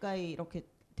죽음을 가까이 이렇게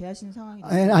대하시는 상황이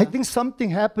And I 됐습니다. think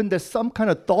something happened, that some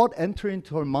kind of thought entered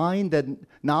into her mind that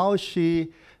now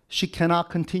she cannot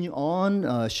continue on.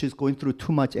 She's going through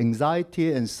too much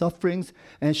anxiety and sufferings,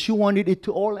 and she wanted it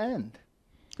to all end.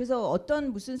 그래서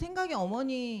어떤 무슨 생각이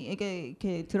어머니에게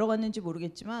이렇게 들어갔는지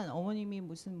모르겠지만 어머님이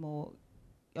무슨 뭐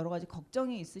여러 가지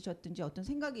걱정이 있으셨든지 어떤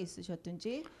생각이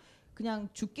있으셨든지 그냥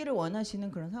죽기를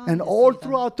원하시는 그런 And all 상황이었습니다.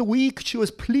 throughout the week, she was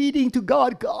pleading to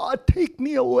God, God, take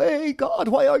me away. God,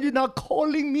 why are you not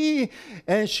calling me?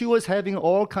 And she was having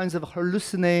all kinds of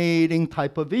hallucinating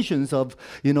type of visions of,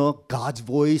 God's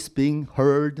voice being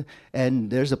heard. And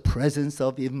there's a presence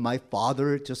of even my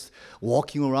father just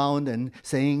walking around and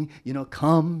saying,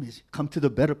 come to the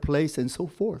better place and so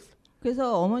forth.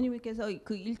 그래서 어머님께서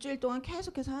그 일주일 동안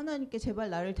계속해서 하나님께 제발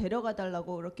나를 데려가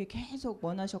달라고 이렇게 계속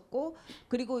원하셨고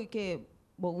그리고 이렇게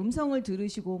뭐 음성을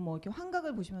들으시고 뭐 이렇게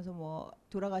환각을 보시면서 뭐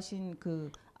돌아가신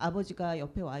그 아버지가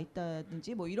옆에 와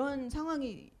있다든지 뭐 이런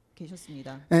상황이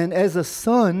계셨습니다. And as a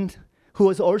son who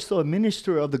was also a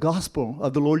minister of the gospel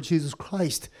of the Lord Jesus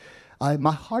Christ,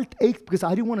 my heart ached because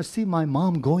I didn't want to see my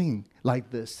mom going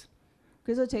like this.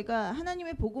 그래서 제가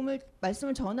하나님의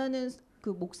말씀을 전하는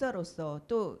그 목사로서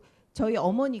또 저희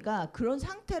어머니가 그런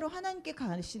상태로 하나님께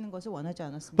가시는 것을 원하지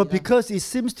않았습니다. But because it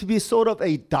seems to be sort of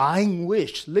a dying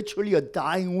wish, literally a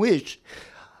dying wish,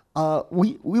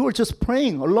 we were just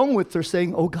praying along with her,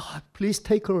 saying, "Oh God, please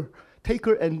take her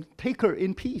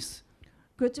in peace."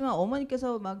 그렇지만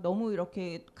어머니께서 막 너무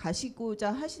이렇게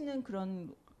가시고자 하시는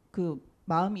그런 그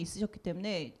마음이 있으셨기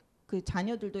때문에 그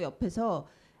자녀들도 옆에서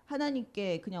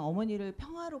하나님께 그냥 어머니를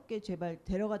평화롭게 제발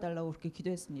데려가 달라고 그렇게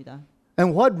기도했습니다.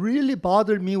 And what really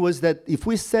bothered me was that if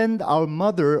we send our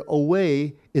mother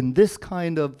away in this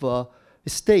kind of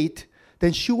state,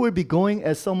 then she will be going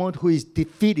as someone who is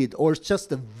defeated or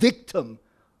just a victim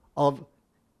of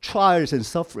trials and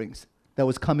sufferings that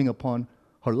was coming upon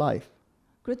her life.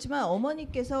 그렇지만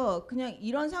어머니께서 그냥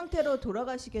이런 상태로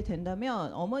돌아가시게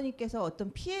된다면 어머니께서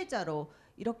어떤 피해자로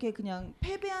이렇게 그냥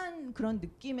패배한 그런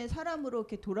느낌의 사람으로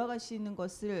이렇게 돌아가시는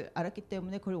것을 알았기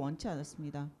때문에 그걸 원치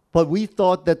않았습니다. But we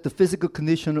thought that the physical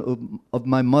condition of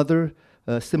my mother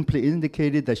simply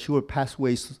indicated that she would pass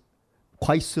away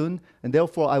quite soon, and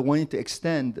therefore I wanted to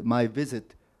extend my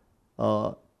visit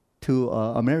to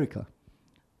America.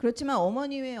 그렇지만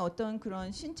어머님의 어떤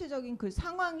그런 신체적인 그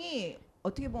상황이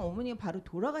어떻게 보면 어머니가 바로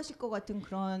돌아가실 것 같은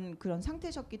그런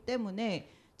상태셨기 때문에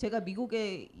제가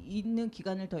미국에 있는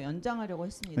기간을 더 연장하려고 I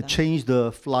했습니다. changed the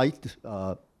flight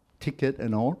ticket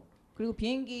and all. 그리고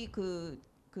비행기 그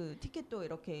티켓도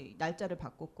이렇게 날짜를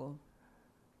바꿨고.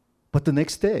 But the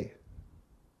next day,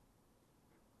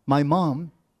 my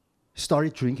mom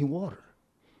started drinking water.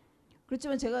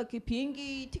 그렇지만 제가 그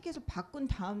비행기 티켓을 바꾼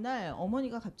다음 날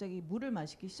어머니가 갑자기 물을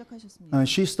마시기 시작하셨습니다. And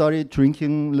she started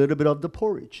drinking a little bit of the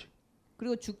porridge.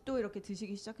 그리고 죽도 이렇게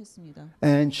드시기 시작했습니다.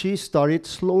 And she started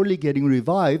slowly getting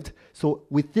revived. So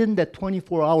within that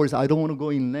 24 hours, I don't want to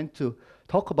go in length to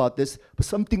talk about this, but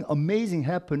something amazing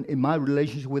happened in my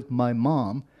relationship with my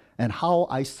mom and how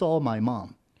I saw my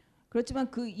mom.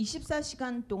 그렇지만 그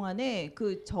 24시간 동안에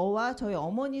그 저와 저희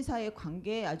어머니 사이의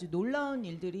관계에 아주 놀라운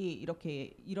일들이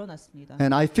이렇게 일어났습니다.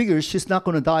 And I figured she's not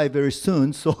going to die very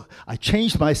soon, so I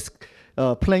changed my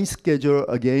plane schedule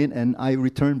again and I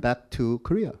returned back to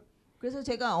Korea. 그래서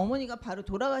제가 어머니가 바로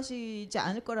돌아가시지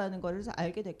않을 거라는 것을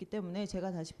알게 됐기 때문에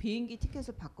제가 다시 비행기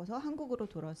티켓을 바꿔서 한국으로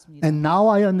돌아왔습니다. And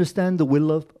now I understand the will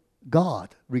of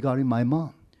God regarding my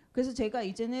mom. 그래서 제가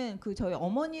이제는 그 저희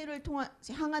어머니를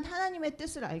향한 하나님의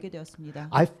뜻을 알게 되었습니다.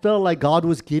 I felt like God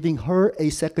was giving her a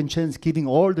second chance, giving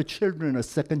all the children a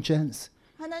second chance.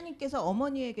 하나님께서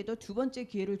어머니에게도 두 번째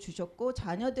기회를 주셨고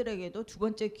자녀들에게도 두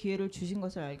번째 기회를 주신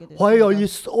것을 알게 Why are you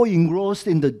됐습니다. so engrossed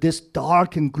in this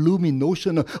dark and gloomy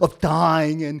notion of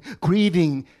dying and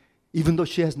grieving, even though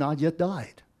she has not yet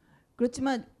died?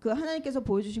 그렇지만 그 하나님께서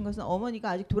보여주신 것은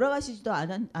어머니가 아직 돌아가시지도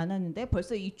않았는데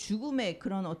벌써 이 죽음의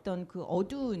그런 어떤 그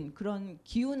어두운 그런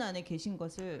기운 안에 계신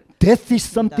것을 Death is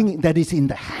something that is in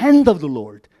the hand of the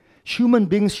Lord. Human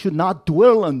beings should not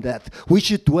dwell on death. We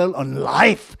should dwell on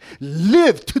life.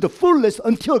 Live to the fullest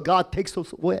until God takes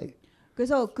us away.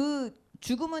 그래서 그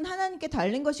죽음은 하나님께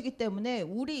달린 것이기 때문에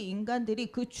우리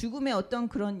인간들이 그 죽음의 어떤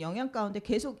그런 영향 가운데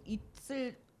계속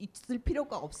있을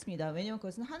필요가 없습니다. 왜냐하면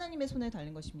그것은 하나님의 손에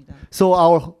달린 것입니다. So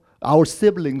our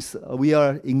siblings, we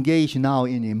are engaged now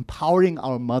in empowering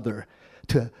our mother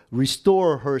to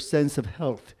restore her sense of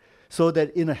health, so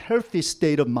that in a healthy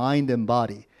state of mind and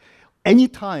body,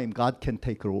 anytime God can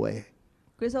take her away.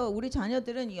 그래서 우리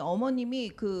자녀들은 이 어머님이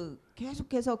그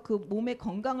계속해서 그 몸의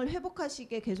건강을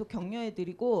회복하시게 계속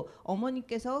격려해드리고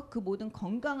어머님께서 그 모든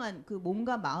건강한 그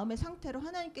몸과 마음의 상태로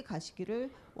하나님께 가시기를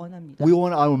원합니다. We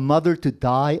want our mother to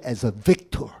die as a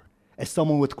victor, as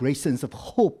someone with great sense of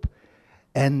hope,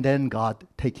 and then God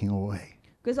taking her away.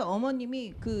 그래서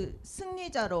어머님이 그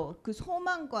승리자로 그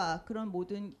소망과 그런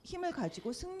모든 힘을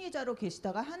가지고 승리자로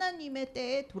계시다가 하나님의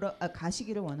때에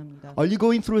가시기를 원합니다. Are you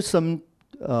going through some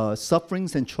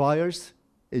sufferings and trials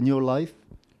in your life?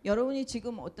 여러분이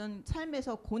지금 어떤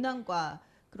삶에서 고난과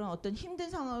그런 어떤 힘든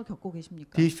상황을 겪고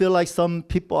계십니까? Do you feel like some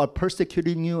people are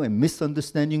persecuting you and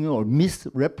misunderstanding you or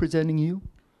misrepresenting you?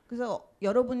 그래서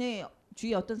여러분의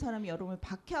주위 어떤 사람이 여러분을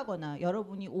박해하거나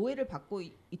여러분이 오해를 받고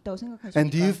있다고 생각하십니까? And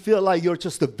do you feel like you're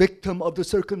just a victim of the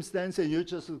circumstance and you're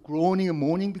just groaning and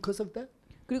moaning because of that?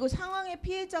 그리고 상황의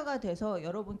피해자가 돼서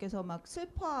여러분께서 막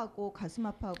슬퍼하고 가슴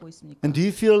아파하고 있습니까? And do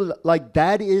you feel like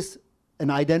that is an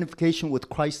identification with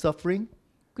Christ's suffering?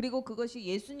 그리고 그것이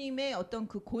예수님의 어떤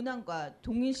그 고난과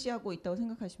동일시하고 있다고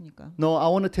생각하십니까? No, I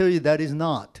want to tell you that is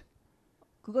not.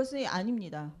 그것은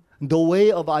아닙니다. The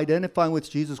way of identifying with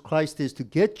Jesus Christ is to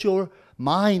get your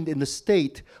mind in the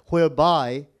state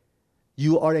whereby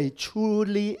you are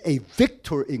truly a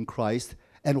victor in Christ,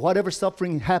 and whatever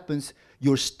suffering happens,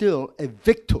 you're still a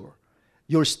victor.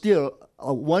 You're still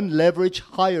one leverage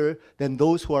higher than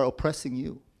those who are oppressing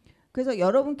you. 그래서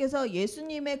여러분께서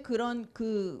예수님의 그런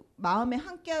그 마음에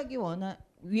함께하기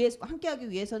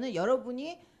위해서는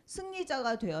여러분이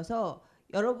승리자가 되어서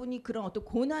여러분이 그런 어떤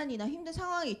고난이나 힘든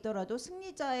상황이 있더라도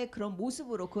승리자의 그런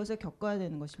모습으로 그것을 겪어야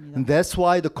되는 것입니다. And that's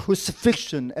why the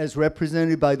crucifixion, as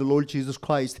represented by the Lord Jesus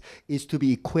Christ, is to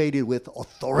be equated with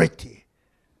authority.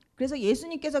 그래서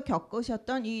예수님께서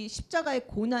겪으셨던 이 십자가의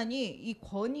고난이 이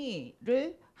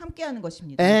권위를 함께하는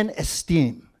것입니다. And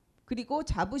esteem. 그리고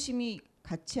자부심이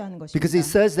같이 하는 Because it 것입니다.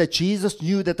 says that Jesus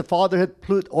knew that the Father had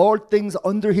put all things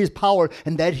under his power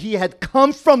and that he had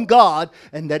come from God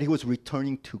and that he was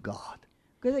returning to God.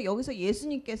 그래서 여기서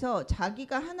예수님께서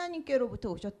자기가 하나님께로부터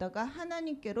오셨다가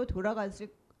하나님께로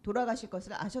돌아가실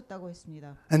것을 아셨다고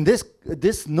했습니다. And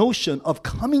this notion of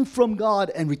coming from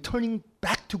God and returning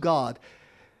back to God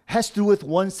has to do with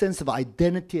one sense of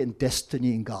identity and destiny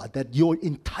in God, that your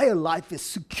entire life is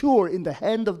secure in the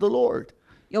hand of the Lord.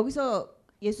 여기서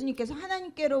예수님께서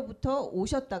하나님께로부터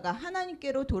오셨다가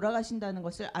하나님께로 돌아가신다는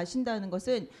것을 아신다는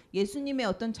것은 예수님의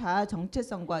어떤 자아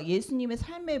정체성과 예수님의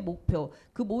삶의 목표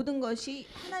그 모든 것이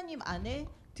하나님 안에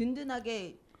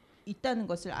든든하게 있다는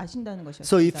것을 아신다는 것이었습니다.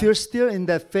 So if you're still in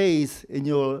that phase in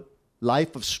your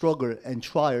life of struggle and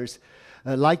trials,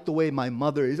 like the way my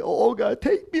mother is, oh God,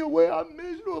 take me away, I'm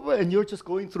miserable, and you're just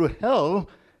going through hell,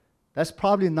 that's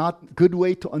probably not a good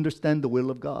way to understand the will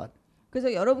of God.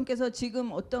 그래서 여러분께서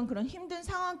지금 어떤 그런 힘든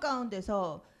상황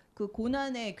가운데서 그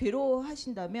고난에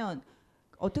괴로워하신다면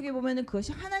어떻게 보면은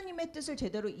그것이 하나님의 뜻을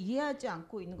제대로 이해하지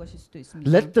않고 있는 것일 수도 있습니다.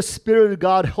 Let the Spirit of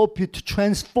God help you to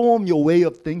transform your way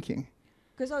of thinking.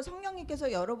 그래서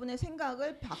성령님께서 여러분의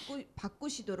생각을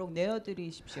바꾸시도록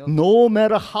내어드리십시오. No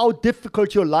matter how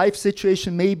difficult your life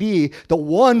situation may be, the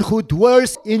one who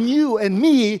dwells in you and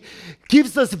me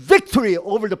gives us victory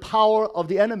over the power of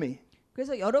the enemy.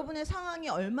 그래서 여러분의 상황이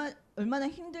얼마나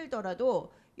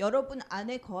힘들더라도 여러분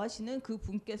안에 거하시는 그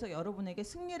분께서 여러분에게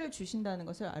승리를 주신다는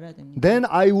것을 알아야 됩니다. Then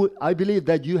I believe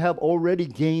that you have already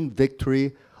gained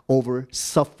victory over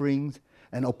sufferings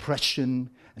and oppression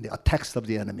and the attacks of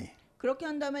the enemy. 그렇게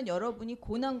한다면 여러분이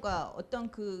고난과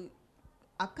어떤 그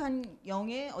악한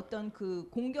영의 어떤 그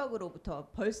공격으로부터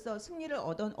벌써 승리를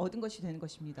얻은 것이 되는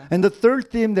것입니다. And the third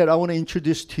theme that I want to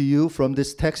introduce to you from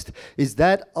this text is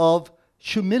that of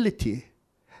humility.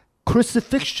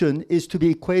 Crucifixion is to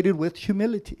be equated with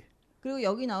humility. 그리고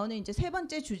여기 나오는 이제 세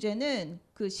번째 주제는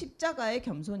그 십자가의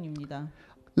겸손입니다.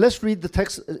 Let's read the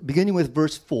text beginning with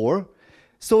verse 4.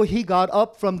 So he got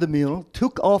up from the meal,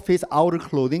 took off his outer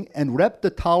clothing, and wrapped the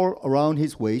towel around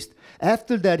his waist.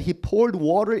 After that, he poured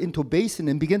water into a basin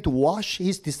and began to wash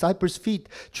his disciples' feet,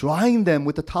 drying them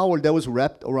with the towel that was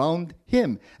wrapped around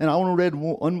him. And I want to read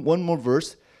one more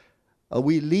verse.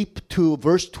 We leap to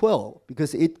verse 12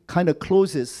 because it kind of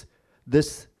closes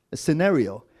this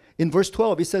scenario. In verse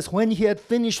 12, it says, when he had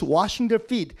finished washing their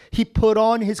feet, he put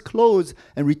on his clothes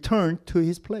and returned to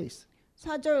his place.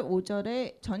 4절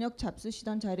 5절에 저녁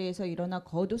잡수시던 자리에서 일어나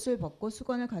겉옷을 벗고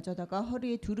수건을 가져다가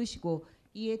허리에 두르시고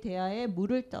이에 대하에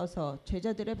물을 떠서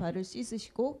제자들의 발을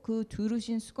씻으시고 그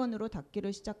두르신 수건으로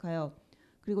닦기를 시작하여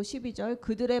그리고 12절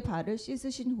그들의 발을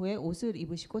씻으신 후에 옷을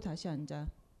입으시고 다시 앉아.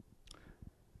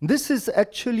 This is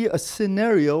actually a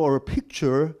scenario or a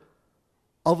picture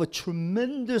of a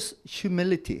tremendous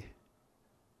humility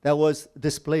that was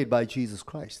displayed by Jesus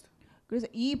Christ. 그래서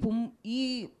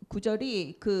이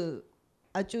구절이 그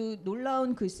아주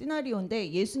놀라운 그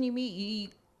시나리오인데 예수님이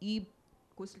이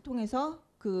곳을 통해서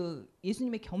그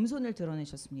예수님의 겸손을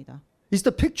드러내셨습니다. It's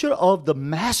the picture of the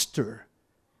master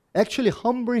actually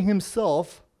humbling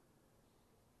himself,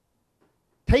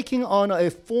 taking on a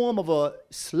form of a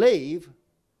slave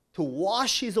to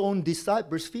wash his own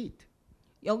disciples' feet.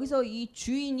 여기서 이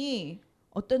주인이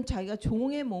어떤 자기가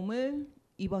종의 몸을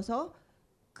입어서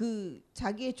그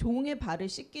자기의 종의 발을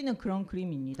씻기는 그런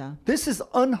그림입니다. This is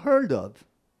unheard of.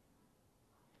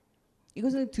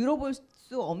 이것은 들어볼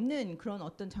수 없는 그런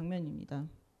어떤 장면입니다.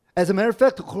 As a matter of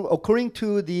fact, according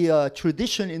to the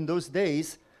tradition in those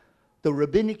days, the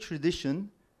rabbinic tradition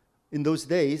in those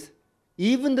days,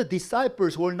 even the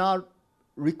disciples were not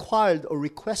required or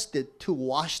requested to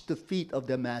wash the feet of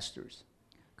their masters.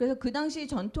 그래서 그 당시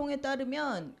전통에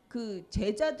따르면 그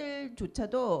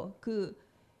제자들조차도 그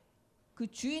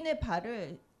주인의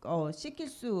발을 씻길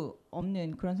수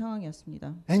없는 그런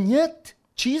상황이었습니다. And yet,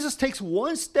 Jesus takes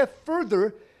one step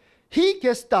further. He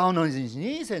gets down on his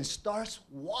knees and starts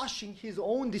washing his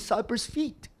own disciples'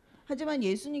 feet. 하지만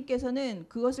예수님께서는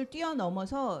그것을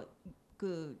뛰어넘어서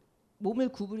그 몸을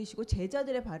구부리시고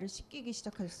제자들의 발을 씻기기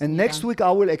시작하셨습니다. And next week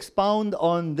I will expound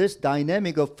on this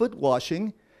dynamic of foot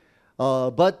washing,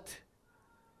 but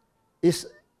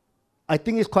I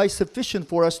think it's quite sufficient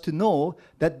for us to know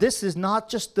that this is not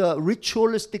just a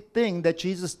ritualistic thing that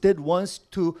Jesus did once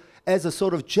as a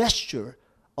sort of gesture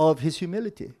of his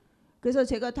humility. 그래서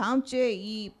제가 다음 주에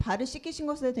이 발을 씻기신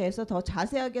것에 대해서 더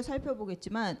자세하게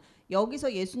살펴보겠지만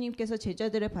여기서 예수님께서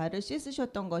제자들의 발을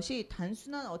씻으셨던 것이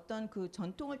단순한 어떤 그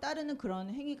전통을 따르는 그런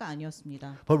행위가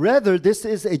아니었습니다. But rather, this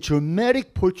is a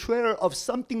dramatic portrayal of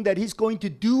something that he's going to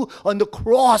do on the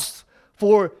cross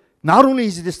for not only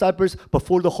his disciples but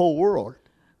for the whole world.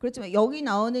 그렇지만 여기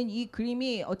나오는 이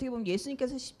그림이 어떻게 보면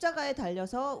예수님께서 십자가에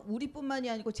달려서 우리뿐만이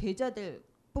아니고 제자들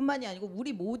뿐만이 아니고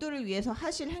우리 모두를 위해서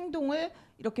하실 행동을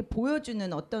이렇게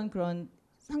보여주는 어떤 그런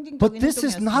상징적인 But this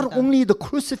is not 행동이었습니다. only the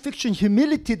crucifixion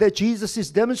humility that Jesus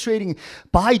is demonstrating.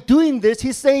 By doing this,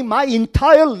 he's saying my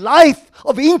entire life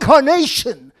of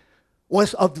incarnation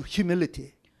was of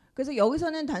humility. 그래서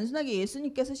여기서는 단순하게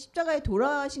예수님께서 십자가에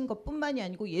돌아가신 것뿐만이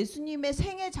아니고 예수님의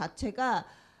생애 자체가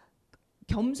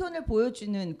겸손을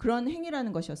보여주는 그런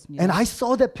행위라는 것이었습니다. And I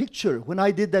saw that picture when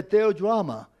I did that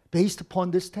theodrama based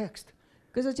upon this text.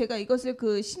 그래서 제가 이것을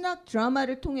그 신학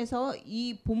드라마를 통해서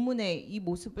이 본문의 이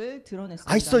모습을 드러냈습니다.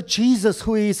 I saw Jesus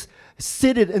who is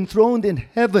seated enthroned in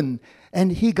heaven,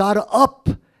 and he got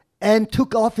up and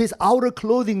took off his outer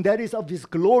clothing that is of his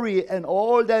glory and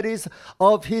all that is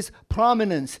of his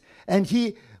prominence, and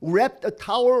he wrapped a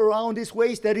towel around his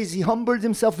waist. That is, he humbled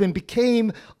himself and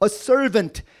became a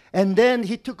servant. And then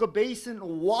he took a basin,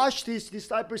 washed his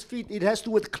disciples' feet. It has to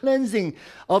do with cleansing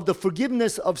of the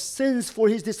forgiveness of sins for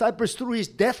his disciples through his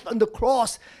death on the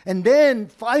cross. And then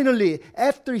finally,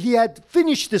 after he had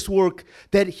finished this work,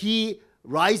 that he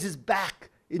rises back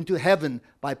into heaven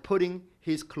by putting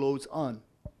his clothes on.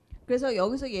 그래서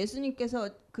여기서 예수님께서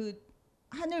그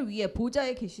하늘 위에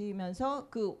보좌에 계시면서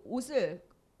그 옷을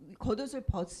겉옷을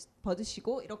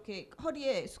벗으시고 이렇게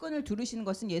허리에 수건을 두르시는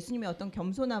것은 예수님의 어떤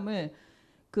겸손함을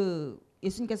그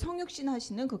예수님께서 성육신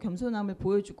하시는 그 겸손함을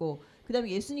보여주고, 그다음에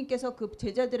예수님께서 그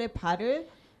제자들의 발을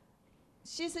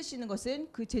씻으시는 것은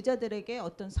그 제자들에게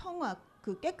어떤 성악,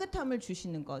 그 깨끗함을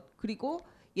주시는 것, 그리고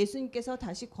예수님께서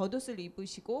다시 겉옷을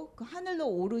입으시고 그 하늘로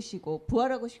오르시고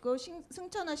부활하시고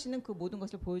승천하시는 그 모든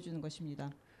것을 보여주는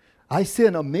것입니다. I see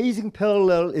an amazing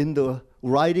parallel in the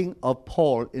writing of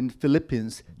Paul in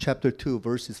Philippians chapter 2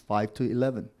 verses 5 to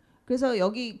 11. 그래서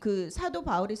여기 그 사도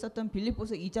바울이 썼던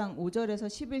빌립보서 2장 5절에서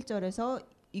 11절에서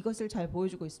이것을 잘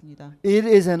보여주고 있습니다. It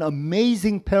is an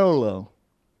amazing parallel.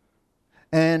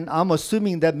 And I'm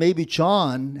assuming that maybe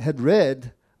John had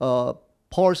read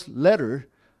Paul's letter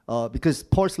because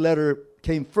Paul's letter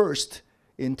came first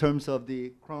in terms of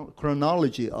the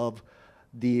chronology of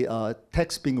the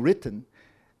text being written.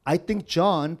 I think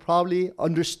John probably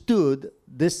understood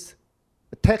this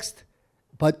text,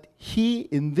 but he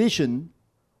envisioned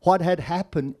what had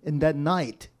happened in that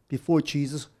night before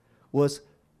Jesus was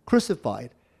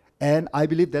crucified. And I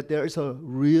believe that there is a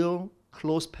real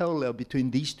close parallel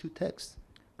between these two texts.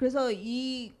 그래서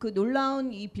이 그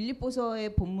놀라운 이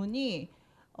빌립보서의 본문이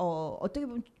어떻게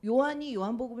보면 요한이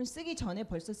요한복음을 쓰기 전에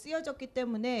벌써 쓰여졌기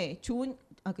때문에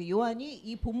그 요한이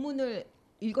이 본문을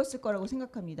읽었을 거라고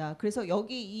생각합니다. 그래서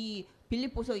여기 이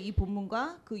빌립보서 이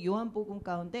본문과 그 요한복음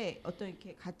가운데 어떤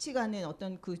이렇게 같이 가는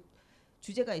어떤 그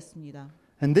주제가 있습니다.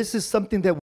 And this is something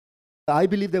that I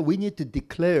believe that we need to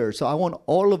declare. So I want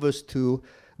all of us to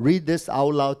read this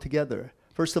out loud together.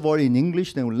 First of all in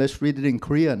English, then let's read it in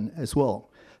Korean as well.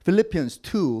 Philippians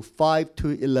 2, 5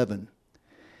 to 11.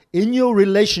 In your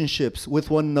relationships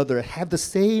with one another, have the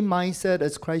same mindset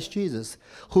as Christ Jesus,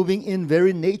 who being in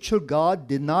very nature God,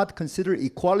 did not consider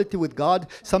equality with God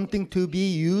something to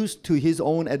be used to his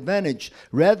own advantage.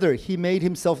 Rather, he made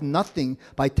himself nothing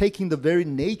by taking the very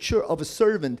nature of a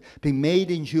servant, being made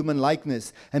in human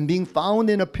likeness. And being found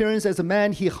in appearance as a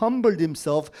man, he humbled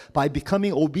himself by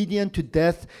becoming obedient to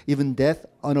death, even death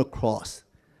on a cross.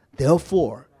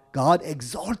 Therefore, God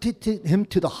exalted him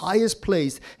to the highest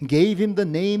place and gave him the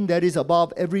name that is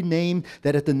above every name,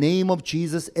 that at the name of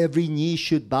Jesus every knee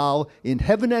should bow in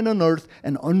heaven and on earth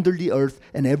and under the earth,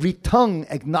 and every tongue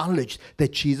acknowledge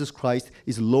that Jesus Christ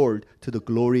is Lord, to the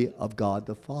glory of God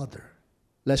the Father.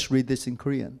 Let's read this in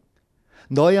Korean.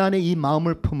 너희 안에 이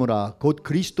마음을 품으라. 곧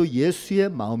그리스도 예수의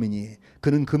마음이니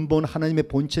그는 근본 하나님의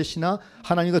본체시나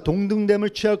하나님과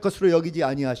동등됨을 취할 것으로 여기지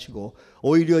아니하시고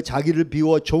오히려 자기를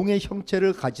비워 종의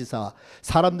형체를 가지사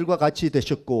사람들과 같이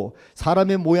되셨고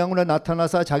사람의 모양으로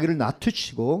나타나사 자기를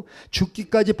낮추시고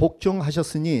죽기까지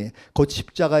복종하셨으니 곧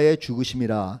십자가에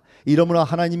죽으심이라. 이러므로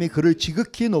하나님이 그를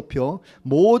지극히 높여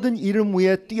모든 이름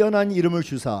위에 뛰어난 이름을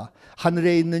주사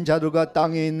하늘에 있는 자들과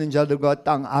땅에 있는 자들과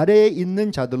땅 아래에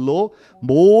있는 자들로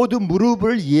모두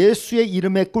무릎을 예수의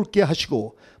이름에 꿇게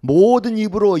하시고 모든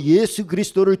입으로 예수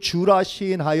그리스도를 주라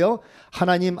시인하여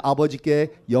하나님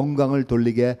아버지께 영광을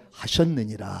돌리게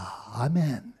하셨느니라.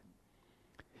 아멘.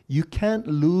 You can't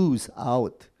lose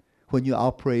out when you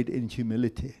operate in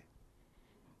humility.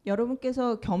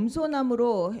 여러분께서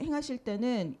겸손함으로 행하실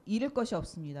때는 잃을 것이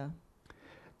없습니다.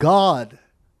 God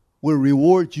will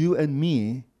reward you and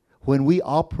me when we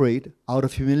operate out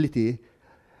of humility,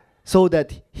 so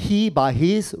that He, by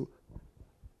His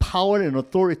power and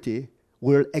authority,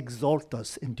 will exalt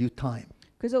us in due time.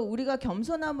 그래서 우리가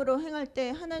겸손함으로 행할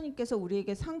때 하나님께서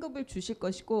우리에게 상급을 주실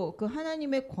것이고 그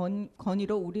하나님의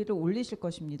권위로 우리를 올리실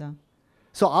것입니다.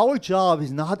 So our job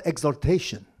is not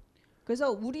exaltation. 그래서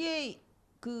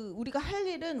우리가 할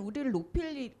일은 우리를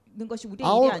높이는 것이 우리의 일이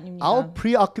Our 아닙니다.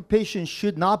 preoccupation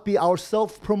should not be our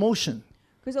self-promotion.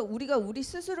 그래서 우리가 우리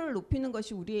스스로를 높이는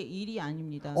것이 우리의 일이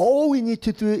아닙니다. All we need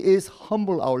to do is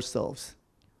humble ourselves.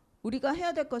 우리가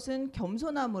해야 될 것은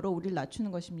겸손함으로 우리를 낮추는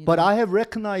것입니다. But I have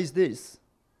recognized this,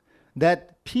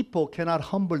 that people cannot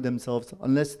humble themselves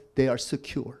unless they are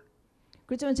secure.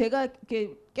 그렇지만 제가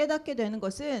이렇게 깨닫게 되는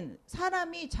것은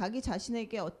사람이 자기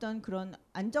자신에게 어떤 그런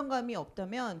안정감이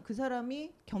없다면 그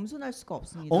사람이 겸손할 수가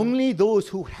없습니다. Only those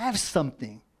who have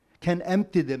something can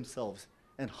empty themselves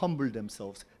and humble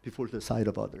themselves before the sight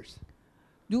of others.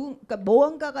 그러니까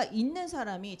무언가가 있는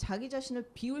사람이 자기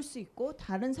자신을 비울 수 있고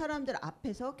다른 사람들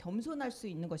앞에서 겸손할 수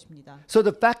있는 것입니다. So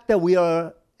the fact that we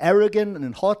are arrogant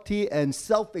and haughty and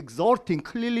self-exalting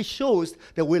clearly shows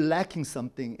that we're lacking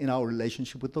something in our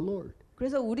relationship with the Lord.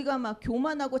 그래서 우리가 막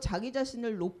교만하고 자기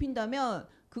자신을 높인다면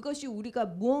그것이 우리가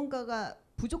무언가가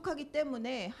부족하기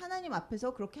때문에 하나님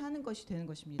앞에서 그렇게 하는 것이 되는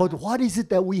것입니다. But what is it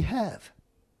that we have?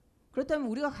 그렇다면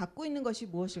우리가 갖고 있는 것이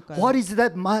무엇일까요? What is it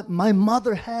that my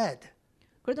mother had?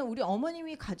 그렇다면 우리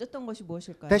어머님이 가졌던 것이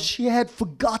무엇일까요? That she had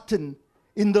forgotten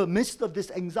in the midst of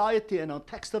this anxiety and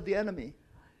attacks of the enemy.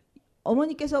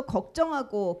 어머니께서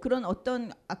걱정하고 그런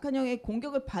어떤 악한 영의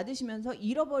공격을 받으시면서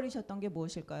잃어버리셨던 게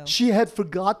무엇일까요? She had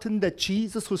forgotten that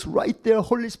Jesus was right there,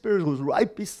 Holy Spirit was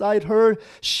right beside her.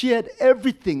 She had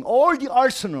everything, all the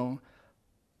arsenal,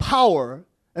 power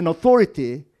and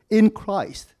authority in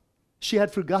Christ. She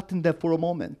had forgotten that for a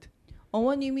moment.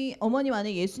 어머님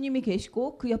안에 예수님이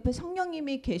계시고 그 옆에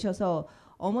성령님이 계셔서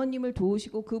어머님을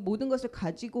도우시고 그 모든 것을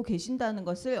가지고 계신다는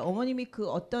것을 어머님이 그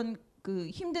어떤 그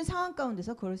힘든 상황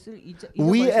가운데서 그것을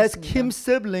We as 잊어버리셨습니다. Kim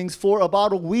siblings for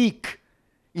about a week,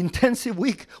 intensive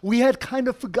week, we had kind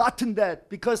of forgotten that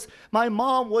because my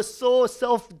mom was so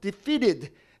self-defeated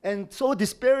and so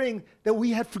despairing that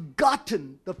we had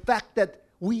forgotten the fact that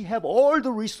we have all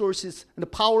the resources and the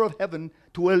power of heaven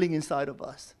dwelling inside of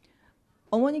us.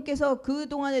 어머니께서 그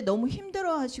동안에 너무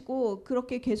힘들어하시고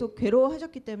그렇게 계속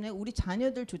괴로워하셨기 때문에 우리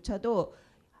자녀들조차도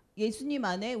예수님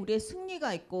안에 우리의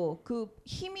승리가 있고 그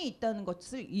힘이 있다는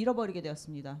것을 잃어버리게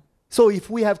되었습니다. So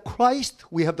if we have Christ,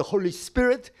 we have the Holy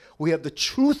Spirit, we have the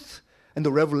truth and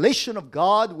the revelation of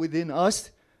God within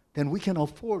us, then we can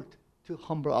afford to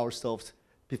humble ourselves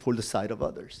before the sight of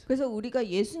others. 그래서 우리가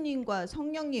예수님과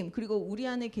성령님 그리고 우리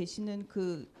안에 계시는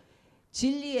그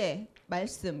진리의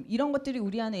말씀 이런 것들이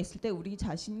우리 안에 있을 때 우리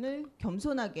자신을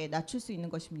겸손하게 낮출 수 있는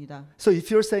것입니다. So if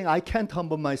you're saying I can't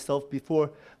humble myself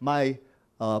before my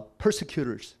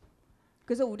persecutors,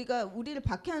 그래서 우리가 우리를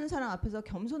박해하는 사람 앞에서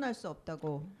겸손할 수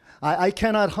없다고. I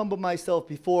cannot humble myself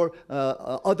before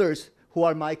others who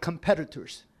are my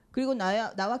competitors. 그리고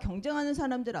나와 경쟁하는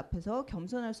사람들 앞에서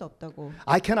겸손할 수 없다고.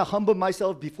 I cannot humble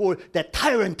myself before that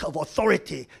tyrant of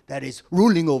authority that is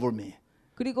ruling over me.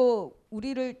 그리고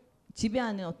우리를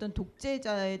지배하는 어떤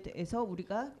독재자에 대해서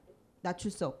우리가 낮출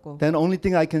수 없고. Then only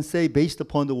thing I can say based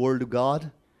upon the word of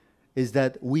God is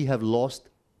that we have lost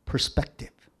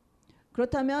perspective.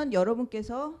 그렇다면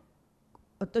여러분께서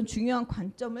어떤 중요한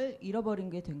관점을 잃어버린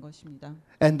게 된 것입니다.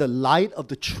 And the light of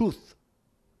the truth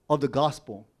of the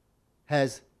gospel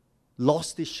has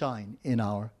lost its shine in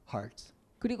our hearts.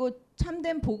 그리고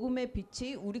참된 복음의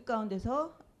빛이 우리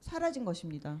가운데서 사라진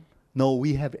것입니다. No,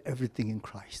 we have everything in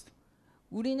Christ.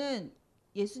 우리는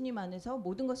예수님 안에서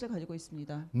모든 것을 가지고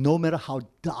있습니다. No matter how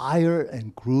dire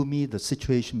and gloomy the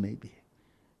situation may be.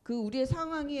 그 우리의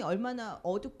상황이 얼마나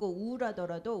어둡고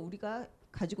우울하더라도 우리가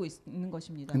가지고 있는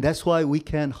것입니다. And that's why we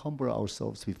can humble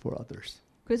ourselves before others.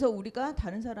 그래서 우리가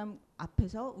다른 사람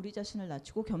앞에서 우리 자신을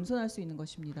낮추고 겸손할 수 있는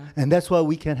것입니다. And that's why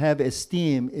we can have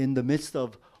esteem in the midst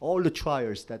of all the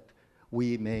trials that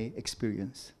we may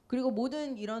experience. 그리고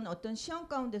모든 이런 어떤 시험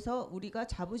가운데서 우리가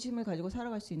자부심을 가지고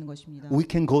살아갈 수 있는 것입니다. We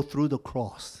can go through the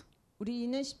cross.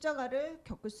 우리는 십자가를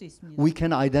겪을 수 있습니다. We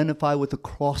can identify with the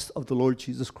cross of the Lord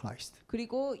Jesus Christ.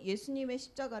 그리고 예수님의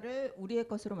십자가를 우리의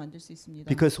것으로 만들 수 있습니다.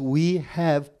 Because we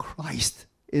have Christ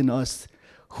in us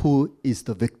who is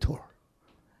the victor.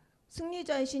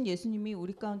 승리자이신 예수님이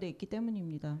우리 가운데 있기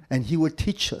때문입니다. And he will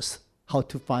teach us how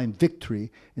to find victory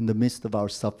in the midst of our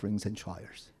sufferings and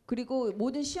trials. 그리고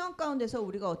모든 시험 가운데서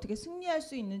우리가 어떻게 승리할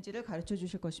수 있는지를 가르쳐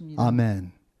주실 것입니다.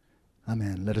 Amen.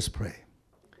 Amen. Let us pray.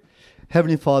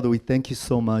 Heavenly Father, we thank you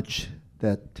so much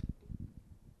that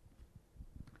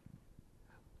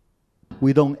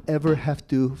we don't ever have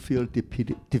to feel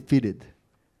defeated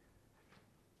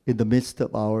in the midst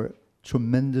of our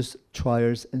tremendous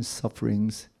trials and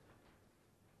sufferings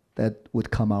that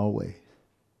would come our way.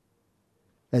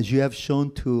 As you have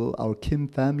shown to our Kim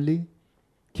family,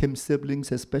 Kim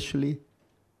siblings especially,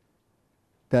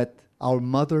 that our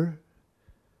mother,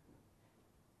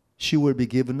 she will be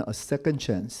given a second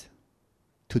chance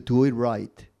to do it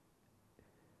right.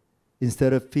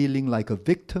 Instead of feeling like a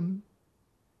victim,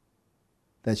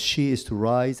 that she is to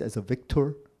rise as a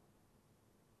victor.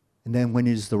 And then when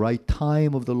it is the right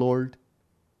time of the Lord,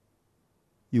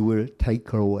 you will take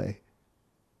her away.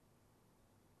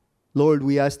 Lord,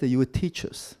 we ask that you would teach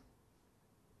us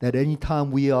that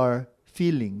anytime we are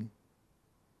feeling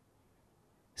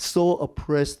so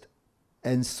oppressed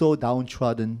and so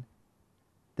downtrodden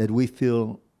that we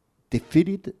feel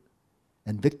defeated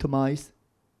and victimized,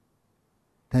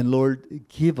 then Lord,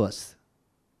 give us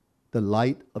the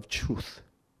light of truth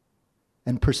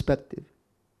and perspective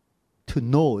to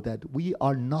know that we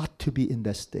are not to be in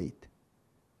that state.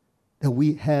 That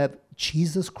we have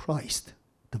Jesus Christ,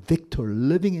 the victor,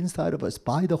 living inside of us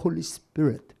by the Holy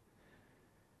Spirit.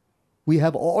 We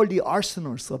have all the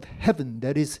arsenals of heaven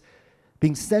that is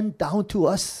being sent down to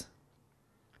us.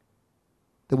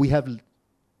 That we have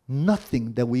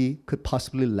nothing that we could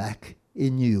possibly lack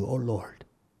in you, O Lord.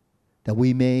 That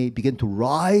we may begin to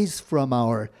rise from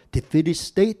our defeated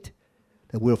state,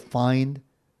 that we'll find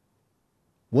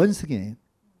once again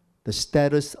the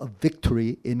status of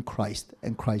victory in Christ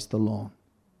and Christ alone.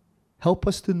 Help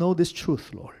us to know this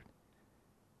truth, Lord,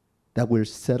 that will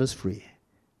set us free.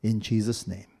 In Jesus'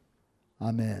 name,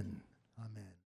 amen. Amen.